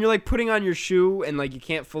you're like putting on your shoe and like you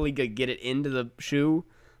can't fully get it into the shoe,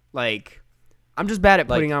 like I'm just bad at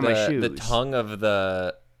putting on my shoes. The tongue of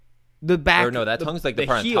the back. or no, that tongue's like the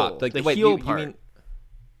part heel, on top. Like the wait, heel you part. mean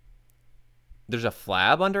there's a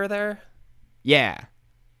flab under there? Yeah,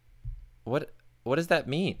 What does that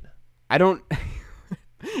mean? I don't.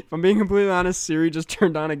 If I'm being completely honest, Siri just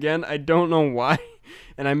turned on again. I don't know why,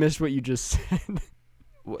 and I missed what you just said.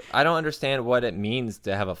 I don't understand what it means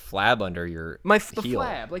to have a flab under your The heel.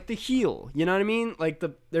 flab, like the heel. You know what I mean? Like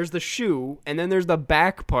there's the shoe, and then there's the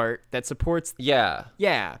back part that supports. Yeah.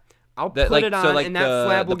 Yeah, I'll That, put it on, and that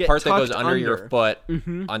flab will the get part that tucked goes under your foot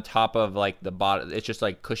Mhm. on top of like the bottom. It's just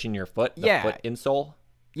like cushioning your foot. The Yeah. foot insole.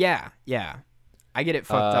 Yeah. I get it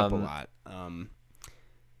fucked up a lot.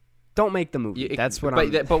 Don't make the movie. That's what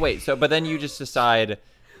I'm. But wait. But then you just decide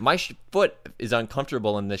my foot is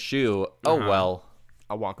uncomfortable in this shoe. Oh well.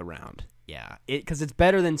 I'll walk around. Yeah, because it's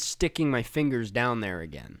better than sticking my fingers down there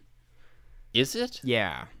again. Is it?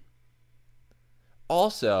 Yeah.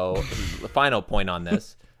 Also, the final point on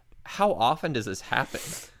this: how often does this happen?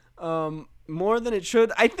 More than it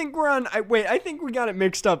should. I think we're on. I think we got it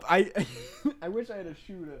mixed up. I wish I had a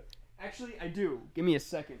shoe to. Actually, I do. Give me a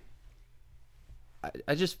second.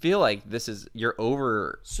 I just feel like you're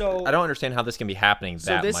over. So I don't understand how this can be happening.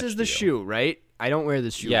 So that this much is to the you. shoe, right? I don't wear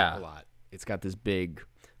this shoe Yeah. a lot. It's got this big.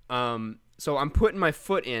 So I'm putting my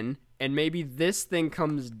foot in, and maybe this thing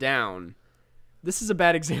comes down. This is a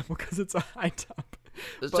bad example because it's a high top.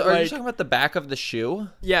 But So are you like, talking about the back of the shoe?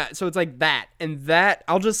 yeah, so it's like that, and that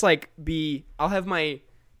I'll just like I'll have my,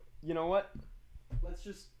 you know what?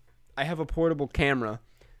 I have a portable camera.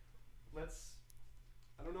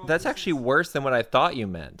 I don't know. if That's this actually is- worse than what I thought you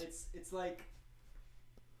meant. It's like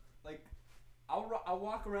I'll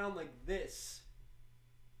walk around like this.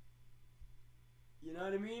 You know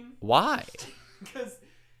what I mean? Why? Because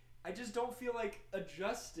I just don't feel like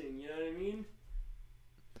adjusting. You know what I mean?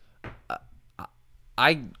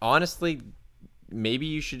 I honestly, maybe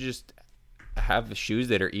you should just have the shoes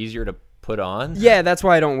that are easier to put on. Yeah, that's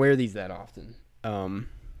why I don't wear these that often.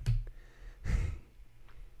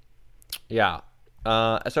 Yeah.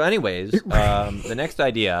 So, anyways, the next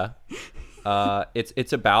idea,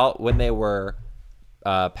 it's about when they were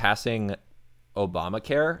passing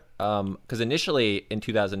Obamacare. Because initially in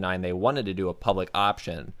 2009 they wanted to do a public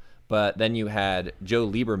option, but then you had Joe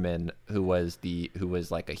Lieberman, who was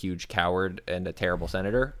like a huge coward and a terrible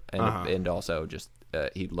senator, and also just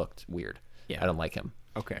he looked weird. Yeah. I don't like him.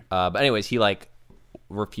 Okay. But anyways, he like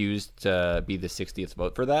refused to be the 60th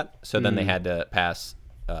vote for that. So then they had to pass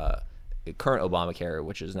current Obamacare,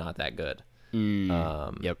 which is not that good.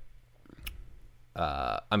 Yep.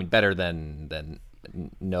 I mean, better than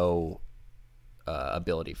no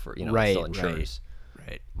ability for Right, still insures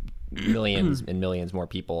Right. millions and millions more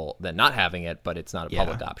people than not having it, but it's not a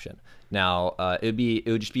public option. Now, it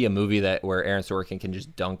would just be a movie where Aaron Sorkin can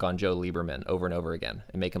just dunk on Joe Lieberman over and over again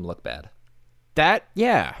and make him look bad.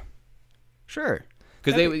 Sure.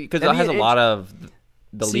 Because it has a lot of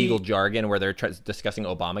the legal jargon where they're discussing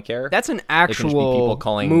Obamacare. That's an It can just be people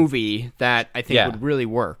actual movie that I think would really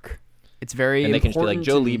work. It's very and they can important.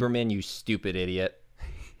 just be like, Joe Lieberman, you stupid idiot.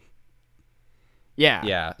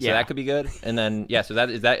 Yeah. So that could be good. And then so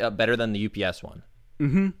is that better than the UPS one?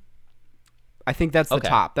 I think that's the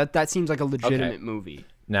top. That seems like a legitimate movie.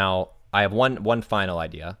 Now I have one final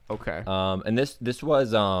idea. Okay. And this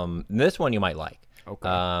one you might like.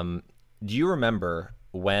 Okay. Do you remember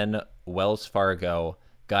when Wells Fargo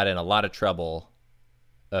got in a lot of trouble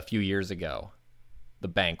a few years ago? The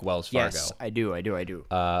bank, Wells Fargo. Yes, I do. Do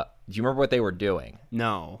you remember what they were doing?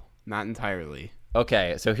 No, not entirely.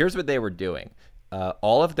 Okay, so here's what they were doing.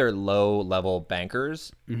 All of their low-level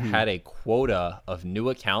bankers had a quota of new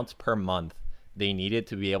accounts per month they needed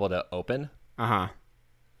to be able to open.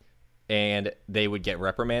 And they would get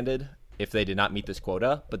reprimanded if they did not meet this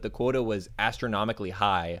quota. But the quota was astronomically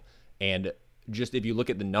high. And just if you look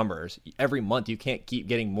at the numbers, every month you can't keep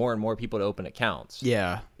getting more and more people to open accounts.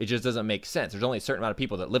 Yeah. It just doesn't make sense. There's only a certain amount of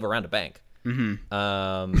people that live around a bank.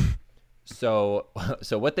 So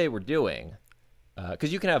what they were doing,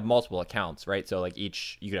 because you can have multiple accounts, right? So like you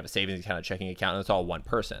could have a savings account, a checking account, and it's all one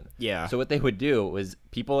person. Yeah. So what they would do was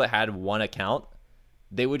people that had one account,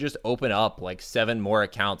 they would just open up like 7 more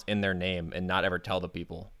accounts in their name and not ever tell the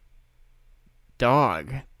people.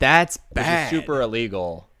 Dog, that's bad. Which is super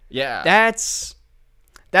illegal. Yeah. That's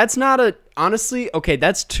not honestly, okay,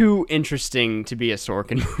 that's too interesting to be a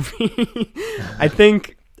Sorkin movie. I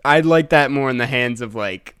think I'd like that more in the hands of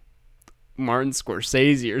like Martin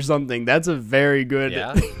Scorsese or something. That's a very good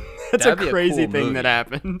that's a crazy thing that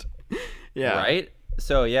happened. Yeah. Right?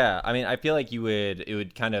 So yeah, I mean, I feel like it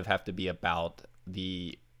would kind of have to be about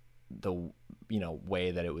the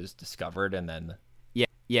way that it was discovered and then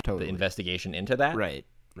totally. the investigation into that. Right.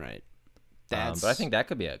 But I think that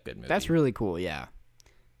could be a good movie. That's really cool, yeah.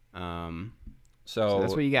 So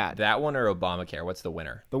that's what you got. That one or Obamacare? What's the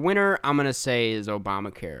winner? The winner, I'm going to say, is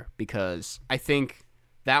Obamacare because I think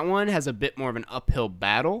that one has a bit more of an uphill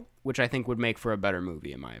battle, which I think would make for a better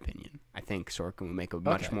movie, in my opinion. I think Sorkin would make a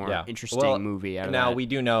much more interesting movie out of that. Now, we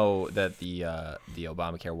do know that the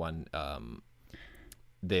Obamacare one,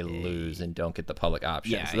 they lose and don't get the public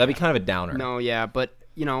option. So that'd be kind of a downer. No, yeah, but,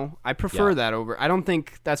 I prefer that over.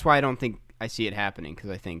 That's why I don't think I see it happening, because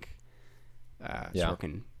I think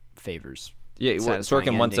Sorkin favors. Yeah,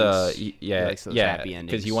 Sorkin wants happy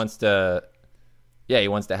endings. Because he wants to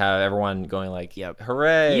have everyone going like,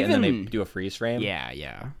 hooray, and then they do a freeze frame.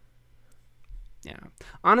 Yeah.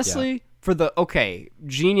 Honestly, for the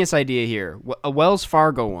genius idea here, a Wells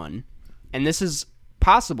Fargo one, and this is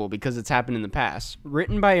possible because it's happened in the past.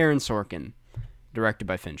 Written by Aaron Sorkin, directed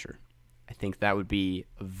by Fincher. I think that would be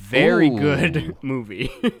a very good movie.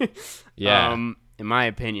 In my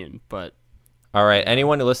opinion, but. All right,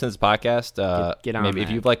 anyone who listens to this podcast, get on maybe that.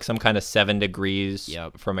 if you've like some kind of 7 degrees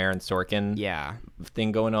from Aaron Sorkin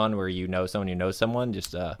thing going on where you know someone,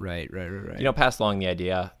 just right. Pass along the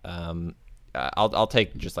idea. I'll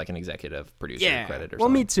take just like an executive producer credit or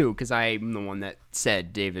something. Me too, because I'm the one that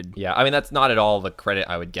said David. Yeah, I mean that's not at all the credit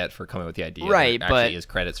I would get for coming with the idea. Right, there but actually is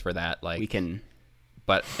credits for that. Like we can,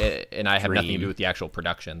 and I have nothing to do with the actual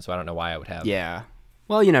production, so I don't know why I would have. Yeah,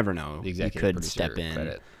 well, you never know. The executive you could producer step in.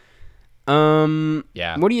 Credit.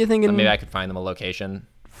 Yeah. What are you thinking? Maybe I could find them a location.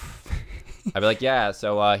 I'd be like,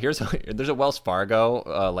 so there's a Wells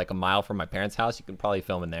Fargo like a mile from my parents' house. You can probably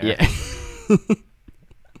film in there. Yeah.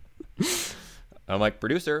 I'm like,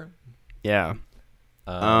 producer. Yeah.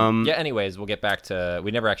 Anyways, we'll get back to.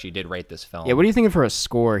 We never actually did rate this film. Yeah. What are you thinking for a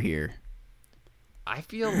score here? I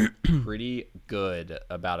feel pretty good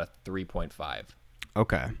about a 3.5.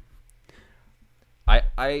 Okay.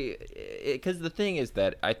 Because the thing is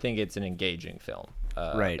that I think it's an engaging film.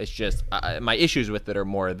 Right. It's just my issues with it are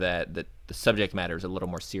more that the the subject matter is a little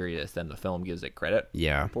more serious than the film gives it credit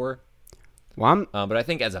Yeah. for. Well, But I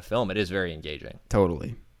think as a film, it is very engaging.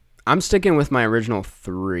 totally. I'm sticking with my original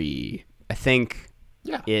 3. I think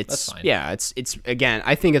Yeah, it's that's fine. it's again.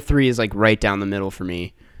 I think a 3 is like right down the middle for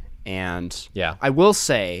me, and Yeah. I will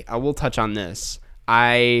touch on this.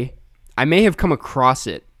 I may have come across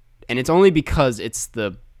it, and it's only because it's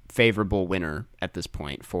the favorable winner at this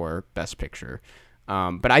point for Best Picture.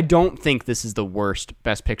 But I don't think this is the worst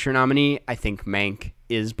Best Picture nominee. I think Mank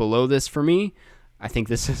is below this for me. I think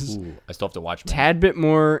this is Ooh, I still have to watch. tad bit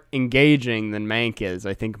more engaging than Mank is.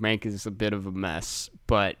 I think Mank is a bit of a mess,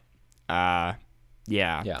 but yeah,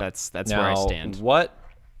 that's now, where I stand.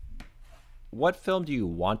 What film do you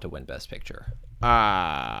want to win Best Picture?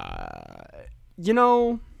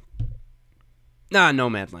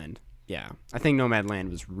 Nomadland. Yeah, I think Nomadland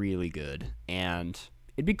was really good, and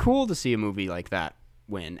it'd be cool to see a movie like that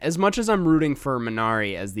win. As much as I'm rooting for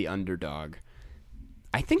Minari as the underdog,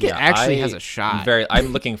 I think it actually has a shot. I'm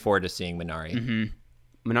looking forward to seeing Minari.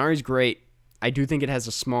 Minari's great. I do think it has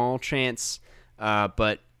a small chance,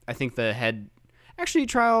 but I think the Head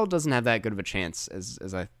trial doesn't have that good of a chance as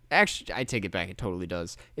I take it back. It totally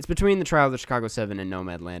does. It's between the Trial of the Chicago 7 and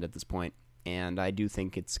Nomadland at this point, and I do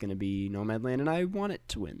think it's going to be Nomadland, and I want it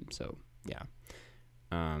to win. So yeah.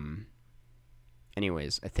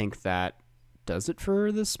 Anyways, I think that does it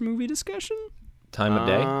for this movie discussion. Time of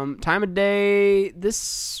day? Time of day.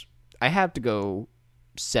 This I have to go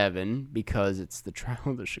 7 because it's the Trial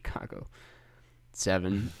of the Chicago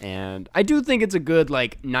 7, and I do think it's a good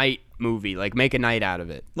like night movie. Like make a night out of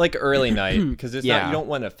it. Like early night, because it's Yeah. not. You don't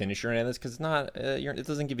want to finish your end of this because it's not. It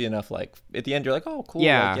doesn't give you enough. Like at the end, you're like, oh, cool.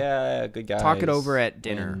 Yeah. Like, yeah, good guys. Talk it over at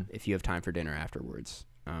dinner if you have time for dinner afterwards.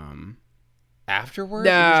 Afterwards,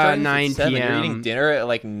 Nah, You're starting 9 at 7. You're p.m. eating dinner at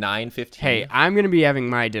like 9:15. Hey, I'm gonna be having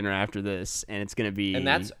my dinner after this, and it's gonna be and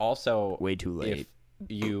that's also way too late.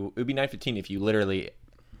 It would be 9:15 if you literally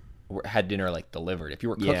had dinner like delivered. If you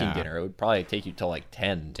were cooking Yeah. dinner, it would probably take you till like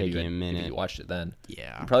 10. Take if you a minute. If you watched it then.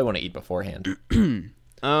 Yeah. You probably want to eat beforehand. So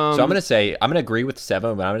So I'm gonna agree with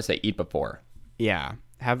 7, but I'm gonna say eat before. yeah,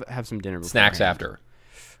 have some dinner before. Snacks after.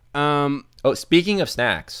 Um, Oh, speaking of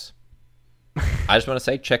snacks, I just want to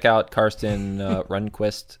say check out Karsten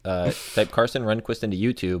Rundquist. Type Karsten Rundquist into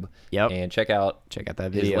YouTube. Yep. And check out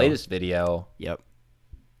that his video. latest video. Yep.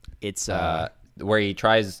 It's Where he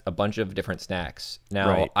tries a bunch of different snacks. Now,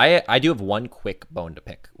 Right. I do have one quick bone to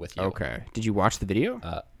pick with you. okay. Did you watch the video?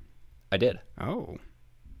 I did. Oh,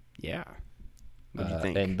 yeah. What do you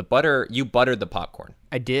think? And the butter, you buttered the popcorn.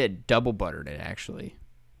 I did double buttered it actually.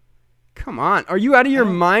 Come on, are you out of your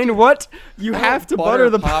mind? What? You have to butter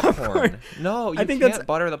the popcorn. No, you I think can't that's-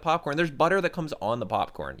 butter the popcorn. There's butter that comes on the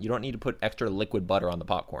popcorn. You don't need to put extra liquid butter on the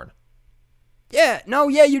popcorn. Yeah, no,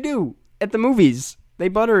 yeah, you do. At the movies, they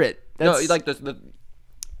butter it. No, like the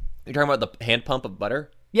you're talking about the hand pump of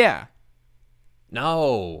butter? yeah,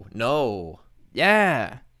 No,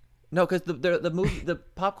 yeah. because the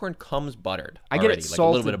popcorn comes buttered. I get already, it like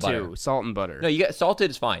salted a little bit of butter. too, salt and butter. No, you get salted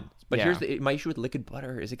is fine. But Yeah. my issue with liquid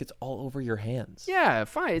butter is it gets all over your hands. Yeah,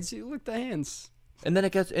 fine. Look at the hands. And then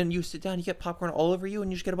and you sit down, you get popcorn all over you, and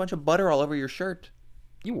you just get a bunch of butter all over your shirt.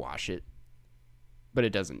 You wash it, but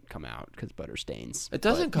it doesn't come out because butter stains. It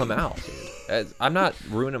doesn't come out, dude. I'm not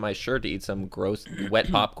ruining my shirt to eat some gross wet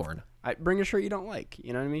popcorn. I bring a shirt you don't like.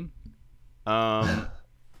 You know what I mean?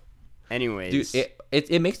 Anyways, Dude,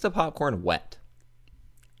 it makes the popcorn wet.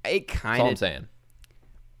 it That's kind all I'm of. saying.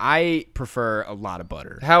 I prefer a lot of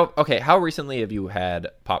butter. How recently have you had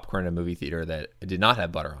popcorn in a movie theater that did not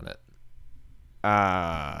have butter on it?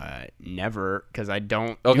 Never, because I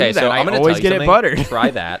don't. Okay, do that. so I'm I gonna always tell you get it something. buttered.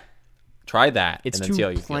 Try that. It's and too then see how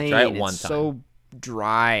you plain. feel. Try it one it's time. so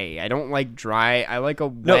dry. I don't like dry. I like a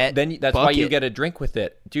No, wet. then that's why you bucket. get a drink with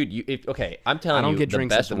it, dude. I'm telling I don't you, get the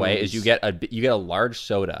drinks at best the way is movies. you get a large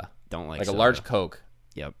soda, Don't like like soda. a large Coke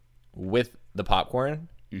Yep. with the popcorn.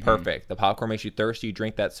 Mm-hmm. Perfect. The popcorn makes you thirsty. You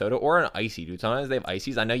drink that soda or an icy, dude. Sometimes they have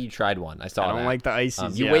ices. I know you tried one. I saw I don't that. like the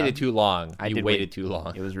ices. You yeah. waited too long. I You did waited wait. too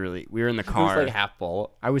long. It was really. We were in the It was car. like half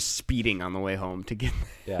full. I was speeding on the way home to get.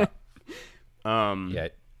 Yeah. Yeah.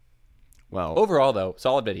 Well, Overall, though,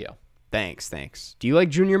 solid video. thanks. Do you like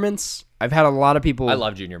Junior Mints? I've had a lot of people. I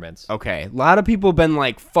love Junior Mints. Okay, a lot of people been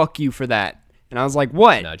like, "Fuck you for that," and I was like,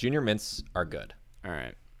 "What?" No, Junior Mints are good. All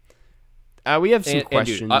right. We have some And,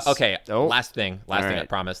 questions. dude, okay. Oh, Last thing. I right.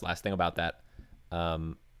 promise. Last thing about that.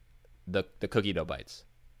 The cookie dough bites.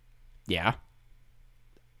 yeah,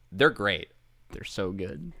 They're great. they're so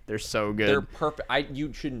good. They're so good. They're perfect.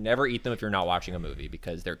 You should never eat them if you're not watching a movie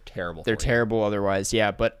because they're terrible. They're for you. terrible otherwise. Yeah,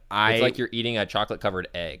 but It's like you're eating a chocolate covered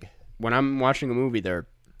egg. when I'm watching a movie, they're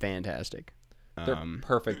fantastic. They're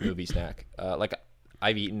perfect movie snack. Like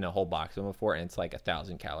I've eaten a whole box of them before, and it's like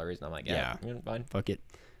 1,000 calories, and I'm like, yeah, fine. Fuck it.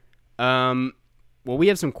 Well, we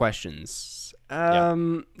have some questions.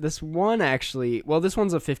 This one actually, this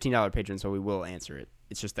one's a $15 patron, so we will answer it.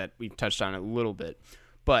 It's just that we've touched on it a little bit.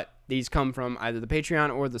 But these come from either the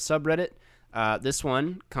Patreon or the subreddit. This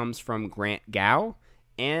one comes from Grant Gow,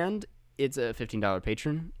 and it's a $15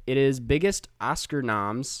 patron. It is biggest Oscar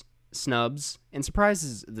noms, snubs, and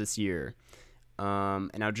surprises this year.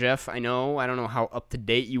 And now, Jeff, I don't know how up to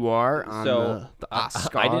date you are on the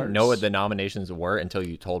Oscars. I didn't know what the nominations were until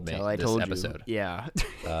you told me this episode. Yeah.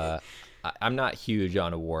 I'm not huge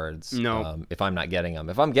on awards. No. If I'm not getting them,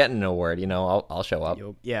 if I'm getting an award, I'll show up.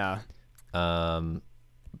 Yeah.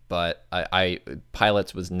 But I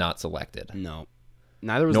Pilots was not selected. No.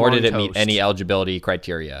 Neither was Nor Long did it Toast. meet any eligibility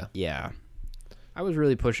criteria. Yeah. I was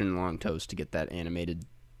really pushing Long Toast to get that animated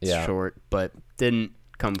short, but didn't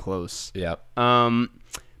come close. Yep.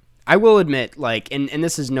 I will admit, and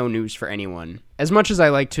this is no news for anyone. As much as I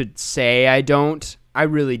like to say I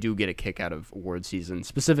really do get a kick out of award season,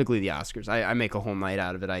 specifically the Oscars. I make a whole night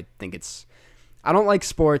out of it. I think I don't like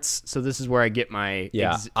sports, so this is where I get my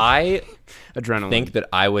I adrenaline. think that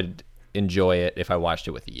I would enjoy it if I watched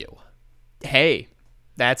it with you. Hey,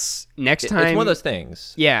 that's next time. It's one of those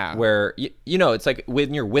things. Yeah. Where, it's like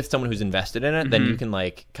when you're with someone who's invested in it, then you can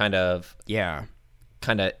kind of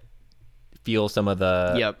feel some of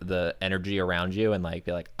the energy around you and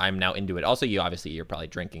be like, I'm now into it. Also, you're probably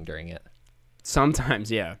drinking during it.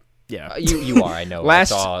 Sometimes, yeah. You are, I know. I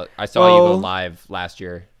saw you go live last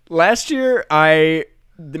year. Last year, I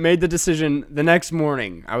made the decision the next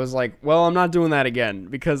morning. I was like, well, I'm not doing that again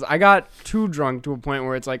because I got too drunk to a point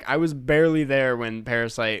where it's like I was barely there when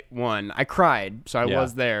Parasite won. I cried, so I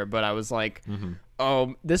was there, but I was like,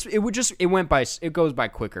 oh, it goes by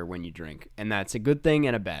quicker when you drink, and that's a good thing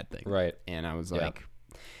and a bad thing. Right. And I was like,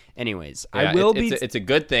 anyways, I will be. It's a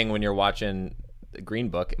good thing when you're watching the Green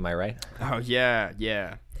Book. Am I right? Oh yeah.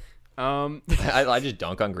 I just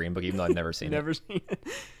dunk on Green Book even though I've never seen it. Never seen it.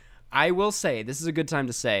 I will say, this is a good time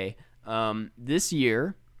to say, this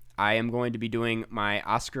year I am going to be doing my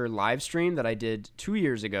Oscar live stream that I did 2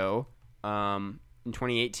 years ago in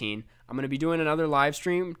 2018. I'm going to be doing another live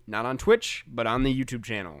stream, not on Twitch, but on the YouTube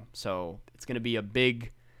channel. So it's going to be a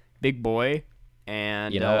big boy.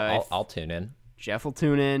 And I'll tune in. Jeff will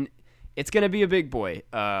tune in. It's going to be a big boy.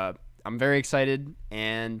 I'm very excited,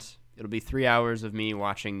 and it'll be 3 hours of me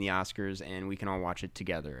watching the Oscars, and we can all watch it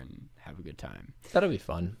together and have a good time. That'll be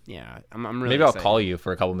fun. Yeah, I'm really Maybe excited. I'll call you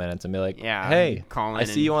for a couple minutes and be like, yeah, hey, I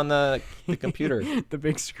see you on the computer. The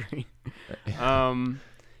big screen.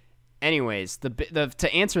 Anyways, to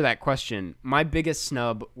answer that question, my biggest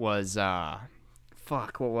snub was,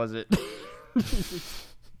 what was it?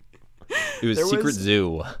 It was Secret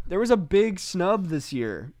Zoo. There was a big snub this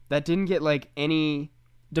year that didn't get any...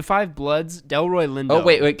 Da 5 Bloods, Delroy Lindo. Oh,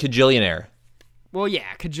 wait, Kajillionaire. Well,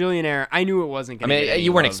 yeah, Kajillionaire. I knew it wasn't going to get any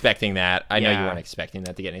you weren't love. expecting that. I know you weren't expecting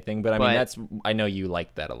that to get anything, but I know you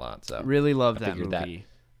liked that a lot. So really loved that movie.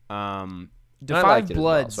 Da I 5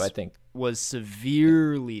 Bloods so I think was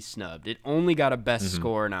severely snubbed. It only got a Best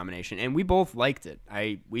Score nomination, and we both liked it.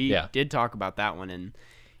 We did talk about that one, and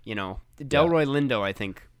Delroy Lindo, I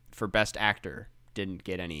think, for Best Actor didn't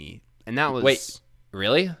get any, and that was... Wait.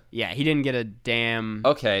 Really? Yeah, he didn't get a damn...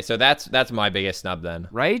 Okay, so that's my biggest snub then.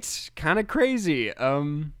 Right? Kind of crazy. That's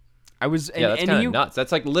kind of nuts.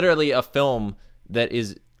 That's literally a film that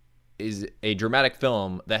is a dramatic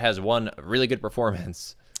film that has one really good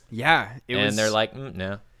performance. Yeah. They're like,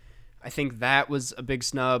 no. I think that was a big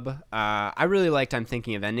snub. I really liked I'm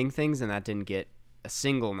Thinking of Ending Things, and that didn't get a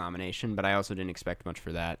single nomination, but I also didn't expect much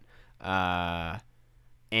for that.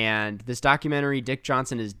 And this documentary, Dick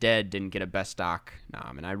Johnson is Dead, didn't get a Best Doc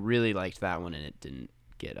nom, and I really liked that one, and it didn't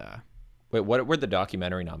get a... Wait, what were the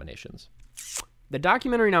documentary nominations? The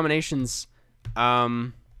documentary nominations, let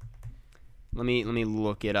me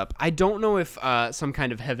look it up. I don't know if Some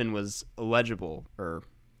Kind of Heaven was eligible.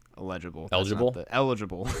 Eligible.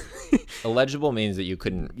 Illegible means that you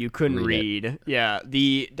couldn't read it. Yeah.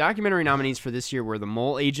 The documentary nominees for this year were The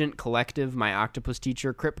Mole Agent, Collective, My Octopus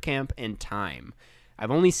Teacher, Crip Camp, and Time. I've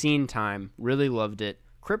only seen Time, really loved it.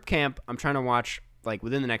 Crip Camp, I'm trying to watch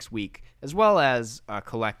within the next week, as well as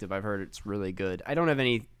Collective. I've heard it's really good. I don't have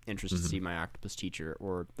any interest to see My Octopus Teacher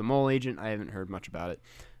or The Mole Agent. I haven't heard much about it.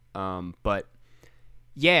 But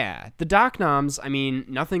yeah, the doc noms,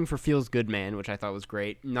 nothing for Feels Good Man, which I thought was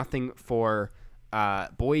great. Nothing for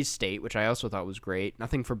Boys State, which I also thought was great.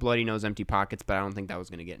 Nothing for Bloody Nose, Empty Pockets, but I don't think that was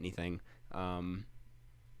going to get anything.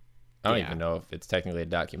 I don't even know if it's technically a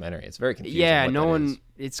documentary. It's very confusing. Yeah, no one...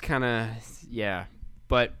 It's kind of... Yeah.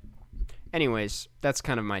 But Anyways, that's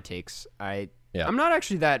kind of my takes. Yeah. I'm not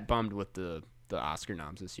actually that bummed with the Oscar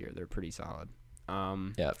noms this year. They're pretty solid.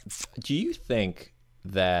 Yeah. Do you think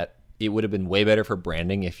that it would have been way better for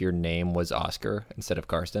branding if your name was Oscar instead of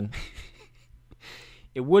Karsten?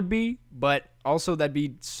 It would be, but also that'd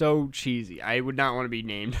be so cheesy. I would not want to be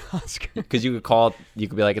named Oscar. Because you could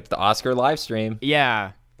be like, it's the Oscar live stream.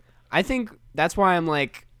 Yeah. I think that's why I'm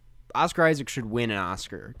like, Oscar Isaac should win an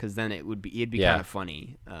Oscar, because then it'd be Yeah. kind of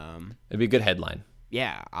funny. It'd be a good headline.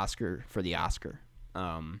 Yeah, Oscar for the Oscar.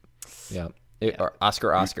 Yeah. Or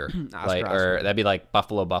Oscar. Oscar. Or that'd be like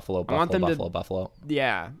Buffalo, Buffalo, I want them Buffalo, to- Buffalo.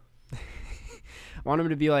 Yeah. I want him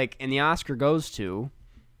to be like, and the Oscar goes to,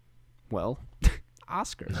 well,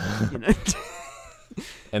 Oscar. You know?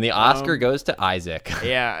 And the Oscar goes to Isaac.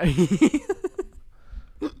 Yeah.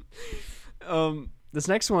 This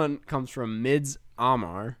next one comes from Mids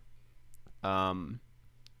Amar.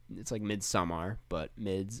 It's like Midsommar, but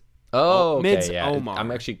Mids. Oh, okay, Mids yeah. Omar.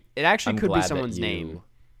 I'm actually could glad be that someone's you- name.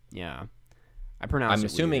 Yeah. I pronounce I'm it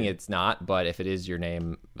assuming weird. it's not, but if it is your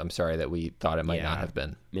name, I'm sorry that we thought it might not Yeah. have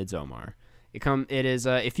been. Mids Omar. It is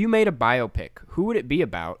if you made a biopic, who would it be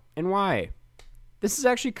about and why? This is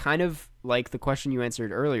actually kind of like the question you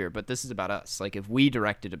answered earlier, but this is about us. Like if we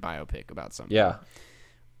directed a biopic about something. Yeah.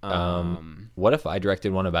 What if I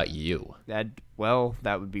directed one about you? That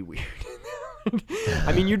would be weird.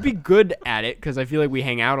 I mean, you'd be good at it because I feel like we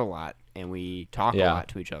hang out a lot and we talk a Yeah. lot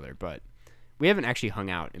to each other, but we haven't actually hung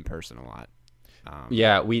out in person a lot.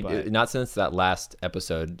 Yeah, we but- not since that last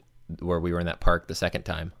episode where we were in that park the second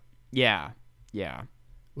time, Yeah,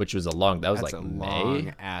 which was that was that's like a May.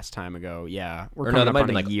 long ass time ago. Yeah, we're Or no, coming that up might have on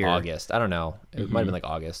been a like year. August. I don't know. It might have been like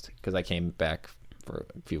August because I came back for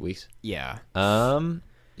a few weeks. Yeah,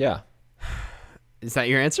 Yeah. is that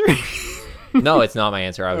your answer? No, it's not my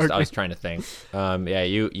answer. I was Okay. I was trying to think. Yeah,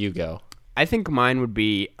 you go. I think mine would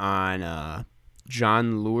be on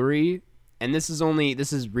John Lurie, and this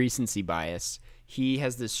is recency bias. He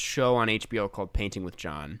has this show on HBO called Painting with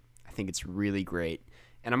John. I think it's really great,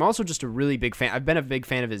 and I'm also just a really big fan. I've been a big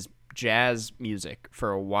fan of his jazz music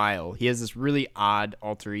for a while. He has this really odd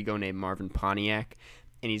alter ego named Marvin Pontiac,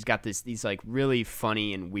 and he's got these like really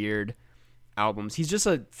funny and weird albums. He's just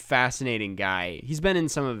a fascinating guy. He's been in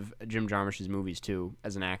some of Jim Jarmusch's movies too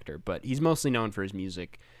as an actor, but he's mostly known for his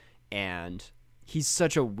music. And he's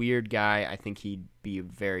such a weird guy. I think he'd be a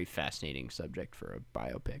very fascinating subject for a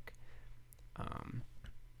biopic.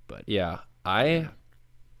 But Yeah, I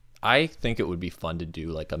think it would be fun to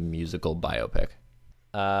do like a musical biopic.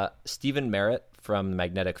 Stephen Merritt from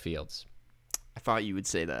Magnetic Fields. I thought you would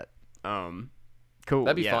say that. Cool.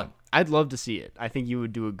 That'd be yeah. fun. I'd love to see it. I think you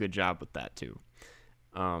would do a good job with that too.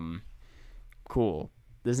 Cool.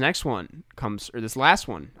 This last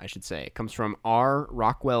one, I should say, comes from R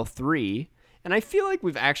Rockwell 3, and I feel like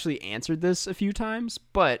we've actually answered this a few times,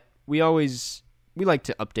 but we like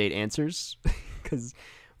to update answers because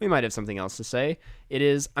we might have something else to say. It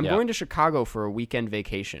is, I'm Yeah. going to Chicago for a weekend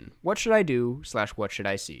vacation. What should I do / what should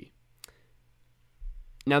I see?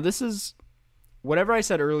 Now, this is, whatever I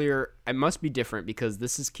said earlier, it must be different because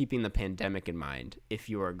this is keeping the pandemic in mind if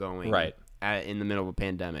you are going Right. in the middle of a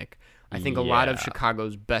pandemic. I think a lot of Yeah.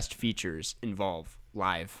 Chicago's best features involve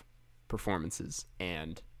live performances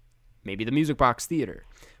and maybe the Music Box Theater.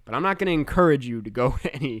 But I'm not going to encourage you to go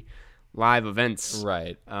to any live events.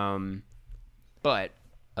 Right. But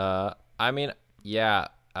I mean, yeah.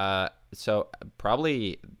 So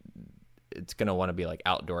probably it's gonna want to be like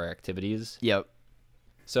outdoor activities. yep.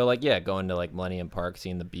 So like, yeah, going to like Millennium Park,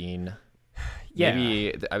 seeing the Bean. Yeah.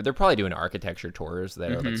 Maybe they're probably doing architecture tours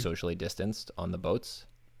that are like socially distanced on the boats.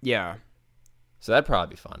 Yeah. So that'd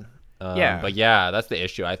probably be fun. Yeah. But yeah, that's the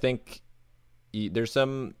issue. I think there's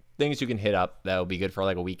some things you can hit up that will be good for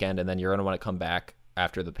like a weekend, and then you're gonna want to come back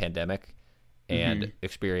after the pandemic and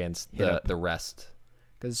experience the rest.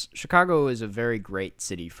 Because Chicago is a very great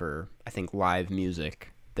city for, I think, live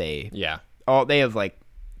music. They Yeah. have like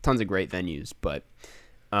tons of great venues, but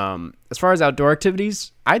as far as outdoor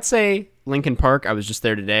activities, I'd say Lincoln Park. I was just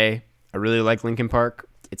there today. I really like Lincoln Park.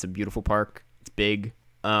 It's a beautiful park. It's big.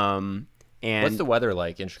 And What's the weather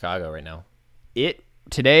like in Chicago right now?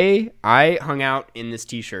 today I hung out in this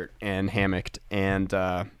t-shirt and hammocked, and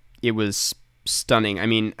it was stunning. I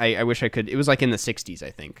mean, I wish I could. It was like in the 60s,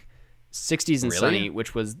 I think. 60s and Really? sunny,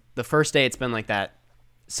 which was the first day it's been like that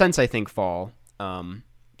since I think fall.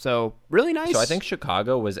 So really nice. So I think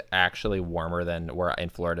Chicago was actually warmer than where in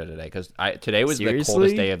Florida today, because today was the Seriously?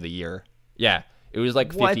 coldest day of the year. Yeah, it was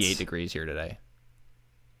like What? 58 degrees here today.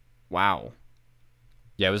 Wow.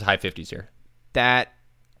 Yeah, it was high 50s here. That,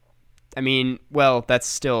 I mean, well, that's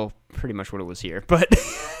still pretty much what it was here, but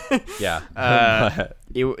Yeah.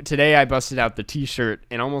 Today I busted out the T-shirt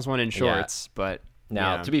and almost went in shorts, but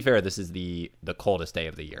Now, yeah. to be fair, this is the coldest day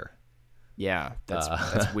of the year. Yeah,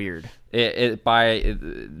 that's weird.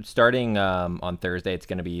 Starting on Thursday, it's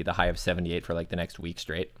going to be the high of 78 for like the next week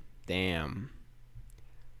straight. Damn,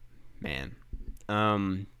 man.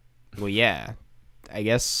 Well, yeah, I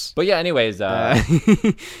guess. But yeah, anyways,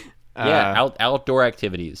 outdoor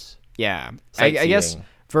activities. Yeah, I guess Sightseeing.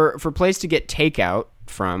 for place to get takeout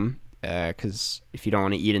from, because if you don't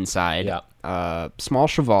want to eat inside, Small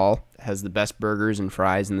Cheval has the best burgers and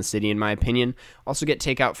fries in the city, in my opinion. Also get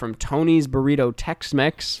takeout from Tony's Burrito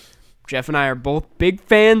Tex-Mex. Jeff and I are both big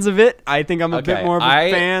fans of it. I think I'm a bit more of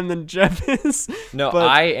a fan than Jeff is. No, but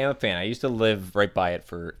I am a fan. I used to live right by it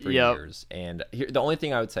for years. And the only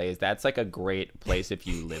thing I would say is that's like a great place if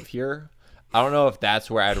you live here. I don't know if that's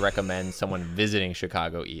where I'd recommend someone visiting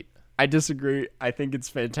Chicago eat. I disagree. I think it's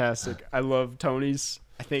fantastic. I love Tony's.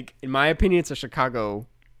 I think, in my opinion, it's a Chicago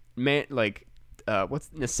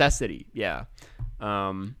what's necessity? Yeah.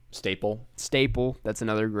 Staple. That's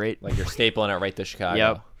another great. Like you're stapling it right to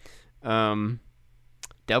Chicago. Yep.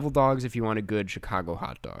 Devil Dogs if you want a good Chicago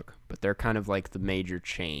hot dog, but they're kind of like the major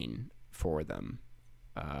chain for them.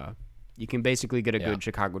 You can basically get a good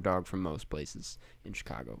Chicago dog from most places in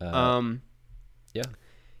Chicago.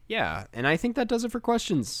 Yeah, and I think that does it for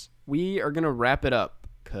questions. We are going to wrap it up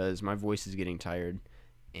because my voice is getting tired.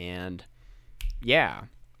 And yeah,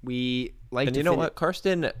 we like and to you know what?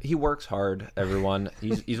 Karsten, he works hard, everyone.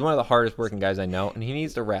 He's one of the hardest working guys I know, and he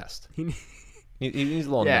needs to rest. He needs a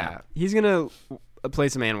little nap. He's going to play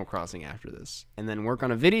some Animal Crossing after this and then work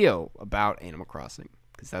on a video about Animal Crossing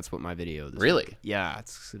because that's what my video is. Really? Week. Yeah,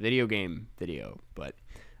 it's a video game video. But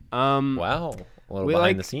wow. A little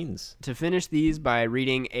behind the scenes. To finish these by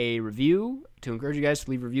reading a review, to encourage you guys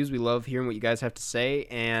to leave reviews. We love hearing what you guys have to say.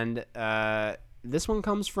 And this one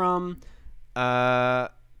comes from hold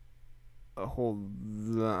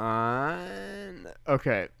on.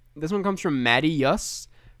 Okay. This one comes from Maddie Yuss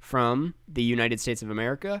from the United States of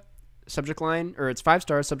America. Subject line, or it's 5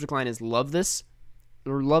 stars. Subject line is love this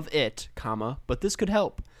or love it, comma, but this could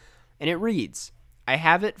help. And it reads, I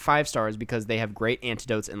have it 5 stars because they have great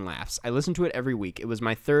antidotes and laughs. I listen to it every week. It was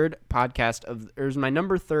my number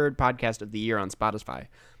 3rd podcast of the year on Spotify.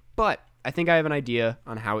 But I think I have an idea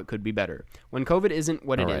on how it could be better. When COVID isn't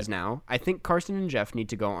what it is now, I think Karsten and Jeff need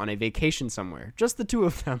to go on a vacation somewhere, just the two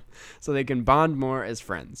of them, so they can bond more as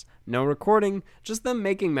friends. No recording, just them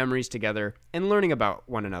making memories together and learning about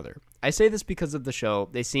one another. I say this because of the show.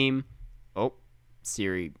 They seem... Oh,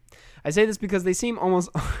 Siri. I say this because they seem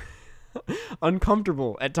almost...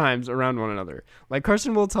 uncomfortable at times around one another. Like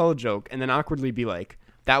Karsten will tell a joke and then awkwardly be like,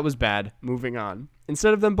 that was bad, moving on.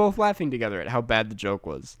 Instead of them both laughing together at how bad the joke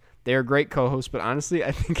was. They are great co-hosts, but honestly,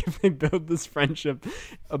 I think if they build this friendship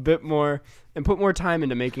a bit more and put more time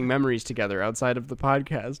into making memories together outside of the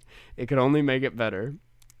podcast, it could only make it better.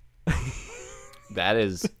 That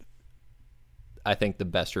is, I think, the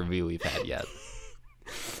best review we've had yet.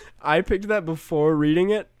 I picked that before reading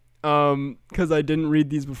it. Because I didn't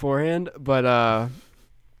read these beforehand, but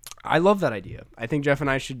I love that idea. I think Jeff and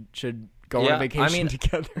I should go on a vacation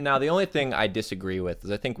together. Now, the only thing I disagree with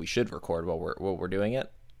is I think we should record while we're doing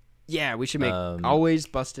it. Yeah, we should make always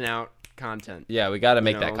busting out content. Yeah, we got to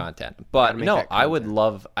make that content. But no, I would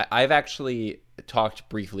love. I've actually talked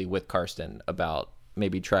briefly with Karsten about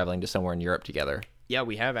maybe traveling to somewhere in Europe together. Yeah,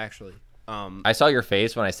 we have actually. I saw your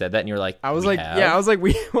face when I said that, and you were like, I was like,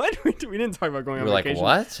 what? We didn't talk about going on vacation. We were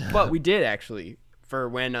like, what? But we did actually for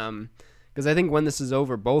when because I think when this is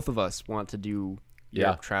over, both of us want to do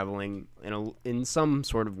Europe traveling in some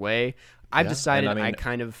sort of way. I've decided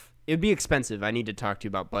it'd be expensive. I need to talk to you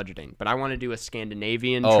about budgeting, but I want to do a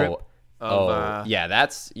Scandinavian trip.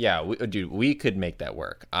 Dude, we could make that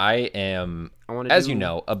work. I am, as you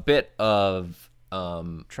know, a bit of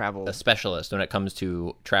travel a specialist when it comes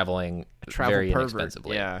to traveling very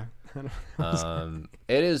inexpensively. Yeah.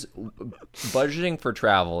 It is budgeting for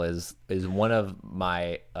travel is one of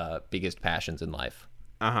my biggest passions in life.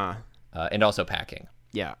 And also packing.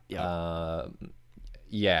 Yeah.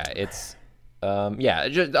 It's I'm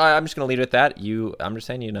just gonna leave it at that. I'm just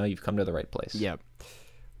saying, you've come to the right place. Yeah.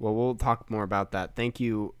 Well, we'll talk more about that. Thank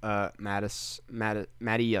you,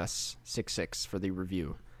 Mattius66 for the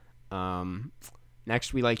review.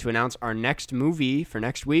 Next, we like to announce our next movie for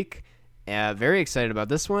next week. Very excited about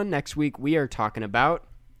this one. Next week, we are talking about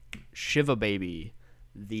Shiva Baby.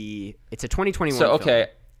 It's a 2021 So, okay.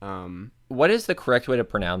 film. What is the correct way to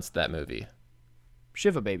pronounce that movie?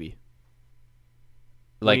 Shiva Baby.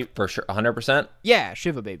 Like, for sure, 100%? Yeah,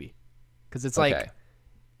 Shiva Baby. Because it's like,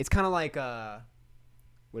 it's kind of like,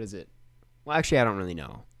 what is it? Well, actually, I don't really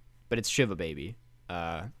know. but it's Shiva Baby.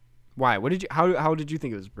 Why? What did you? How did you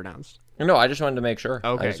think it was pronounced? No, I just wanted to make sure.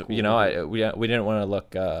 Okay, cool. cool. You know, we didn't want to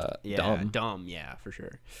look dumb. Dumb, yeah, for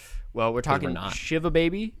sure. Well, we're we're talking not. Shiva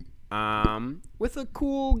Baby, with a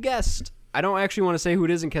cool guest. I don't actually want to say who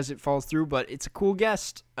it is in case it falls through, but it's a cool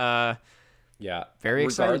guest. Yeah. Very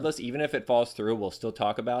excited. Regardless, even if it falls through, we'll still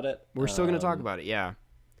talk about it. We're still going to talk about it, yeah.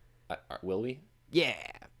 Will we? Yeah,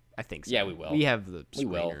 I think so. Yeah, we will. We have the We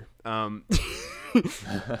will. springer.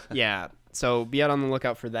 Yeah, so be out on the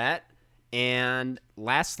lookout for that. And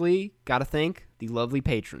lastly, got to thank the lovely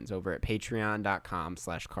patrons over at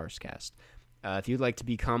patreon.com/Carscast. If you'd like to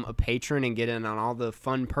become a patron and get in on all the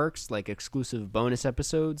fun perks like exclusive bonus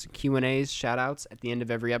episodes, Q&As, shout-outs at the end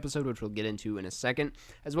of every episode, which we'll get into in a second,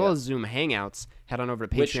 as well as Zoom Hangouts, head on over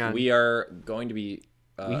to Patreon. Which we are going to be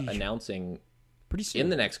announcing pretty soon. in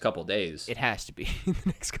the next couple days. It has to be in the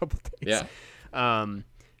next couple days. Yeah.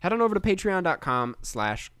 Head on over to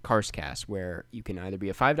patreon.com/Carscast, where you can either be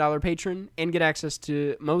a $5 patron and get access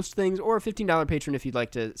to most things, or a $15 patron if you'd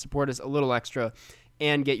like to support us a little extra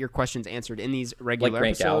and get your questions answered in these regular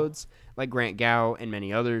episodes, like Grant Gow and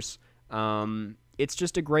many others. It's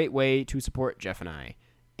just a great way to support Jeff and I.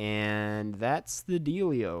 And that's the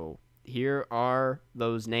dealio. Here are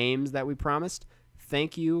those names that we promised.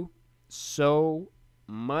 Thank you so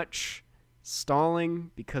much. Stalling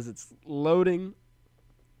because it's loading.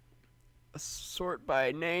 Sort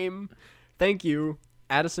by name. Thank you.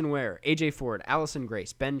 Addison Ware, AJ Ford, Allison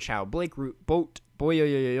Grace, Ben Chow, Blake Root, Boat,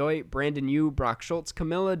 Boyoyoyoy, Brandon Yu, Brock Schultz,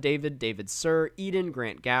 Camilla, David Sir, Eden,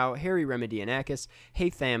 Grant Gow, Harry Remedianakis,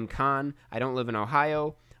 Haytham Khan, I Don't Live in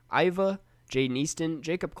Ohio, Iva, Jaden Easton,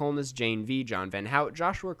 Jacob Colness, Jane V, John Van Hout,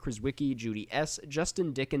 Joshua Krizwicki, Judy S,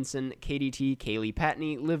 Justin Dickinson, KDT, Kaylee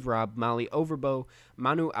Patney, Liv Rob, Molly Overbow,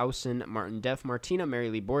 Manu Ausen, Martin Deff, Martina, Mary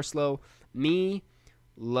Lee Borslow, me,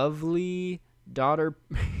 lovely daughter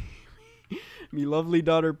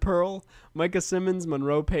Pearl, Micah Simmons,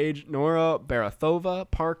 Monroe Page, Nora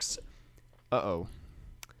Barathova, Parks, Numo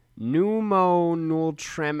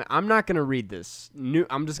Nultrem. I'm not going to read this.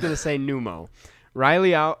 I'm just going to say Numo.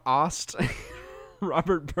 Riley Ost,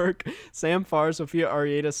 Robert Burke, Sam Farr, Sophia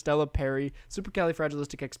Arieta, Stella Perry,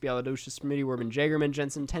 Supercalifragilisticexpialidocious, Smitty Werben, Jagerman,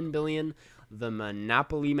 Jensen, 10 Billion, The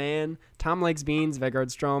Monopoly Man, Tom Likes Beans,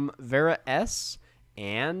 Vegard Strom, Vera S.,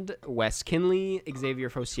 and Wes Kinley, Xavier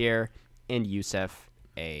Fossier, and Youssef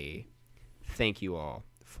A. Thank you all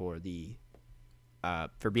for the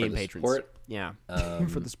for being patrons. Support. Yeah,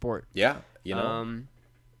 for the support. Yeah, you know,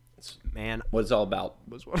 man, what it's all about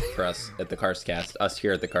for us at the Carscast. Us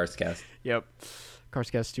here at the Carscast. Yep,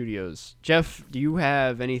 Carscast Studios. Jeff, do you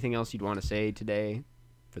have anything else you'd want to say today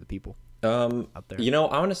for the people out there? You know,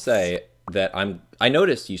 I want to say that I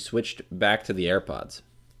noticed you switched back to the AirPods.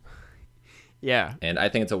 Yeah, and I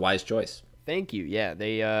think it's a wise choice. Thank you. Yeah,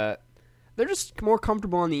 they're just more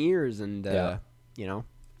comfortable on the ears, and you know.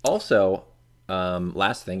 Also,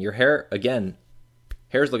 last thing, your hair's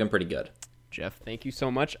looking pretty good. Jeff, thank you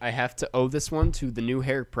so much. I have to owe this one to the new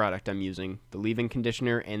hair product I'm using, the leave-in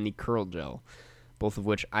conditioner and the curl gel, both of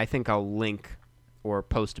which I think I'll link or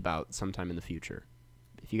post about sometime in the future.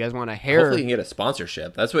 If you guys want a hair, hopefully you can get a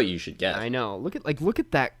sponsorship. That's what you should get. I know. Look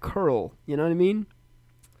at that curl. You know what I mean?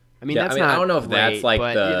 That's not I don't know if great, that's like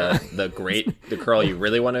but, the curl you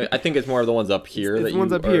really want to. I think it's more of the ones up here. It's the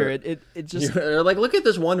ones up here. It just you're like, look at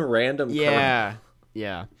this one random. Yeah, curl.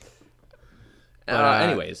 yeah.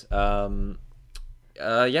 Anyways,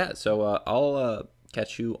 yeah. So I'll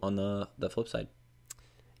catch you on the flip side.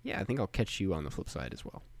 Yeah, I think I'll catch you on the flip side as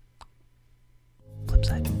well. Flip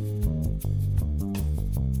side.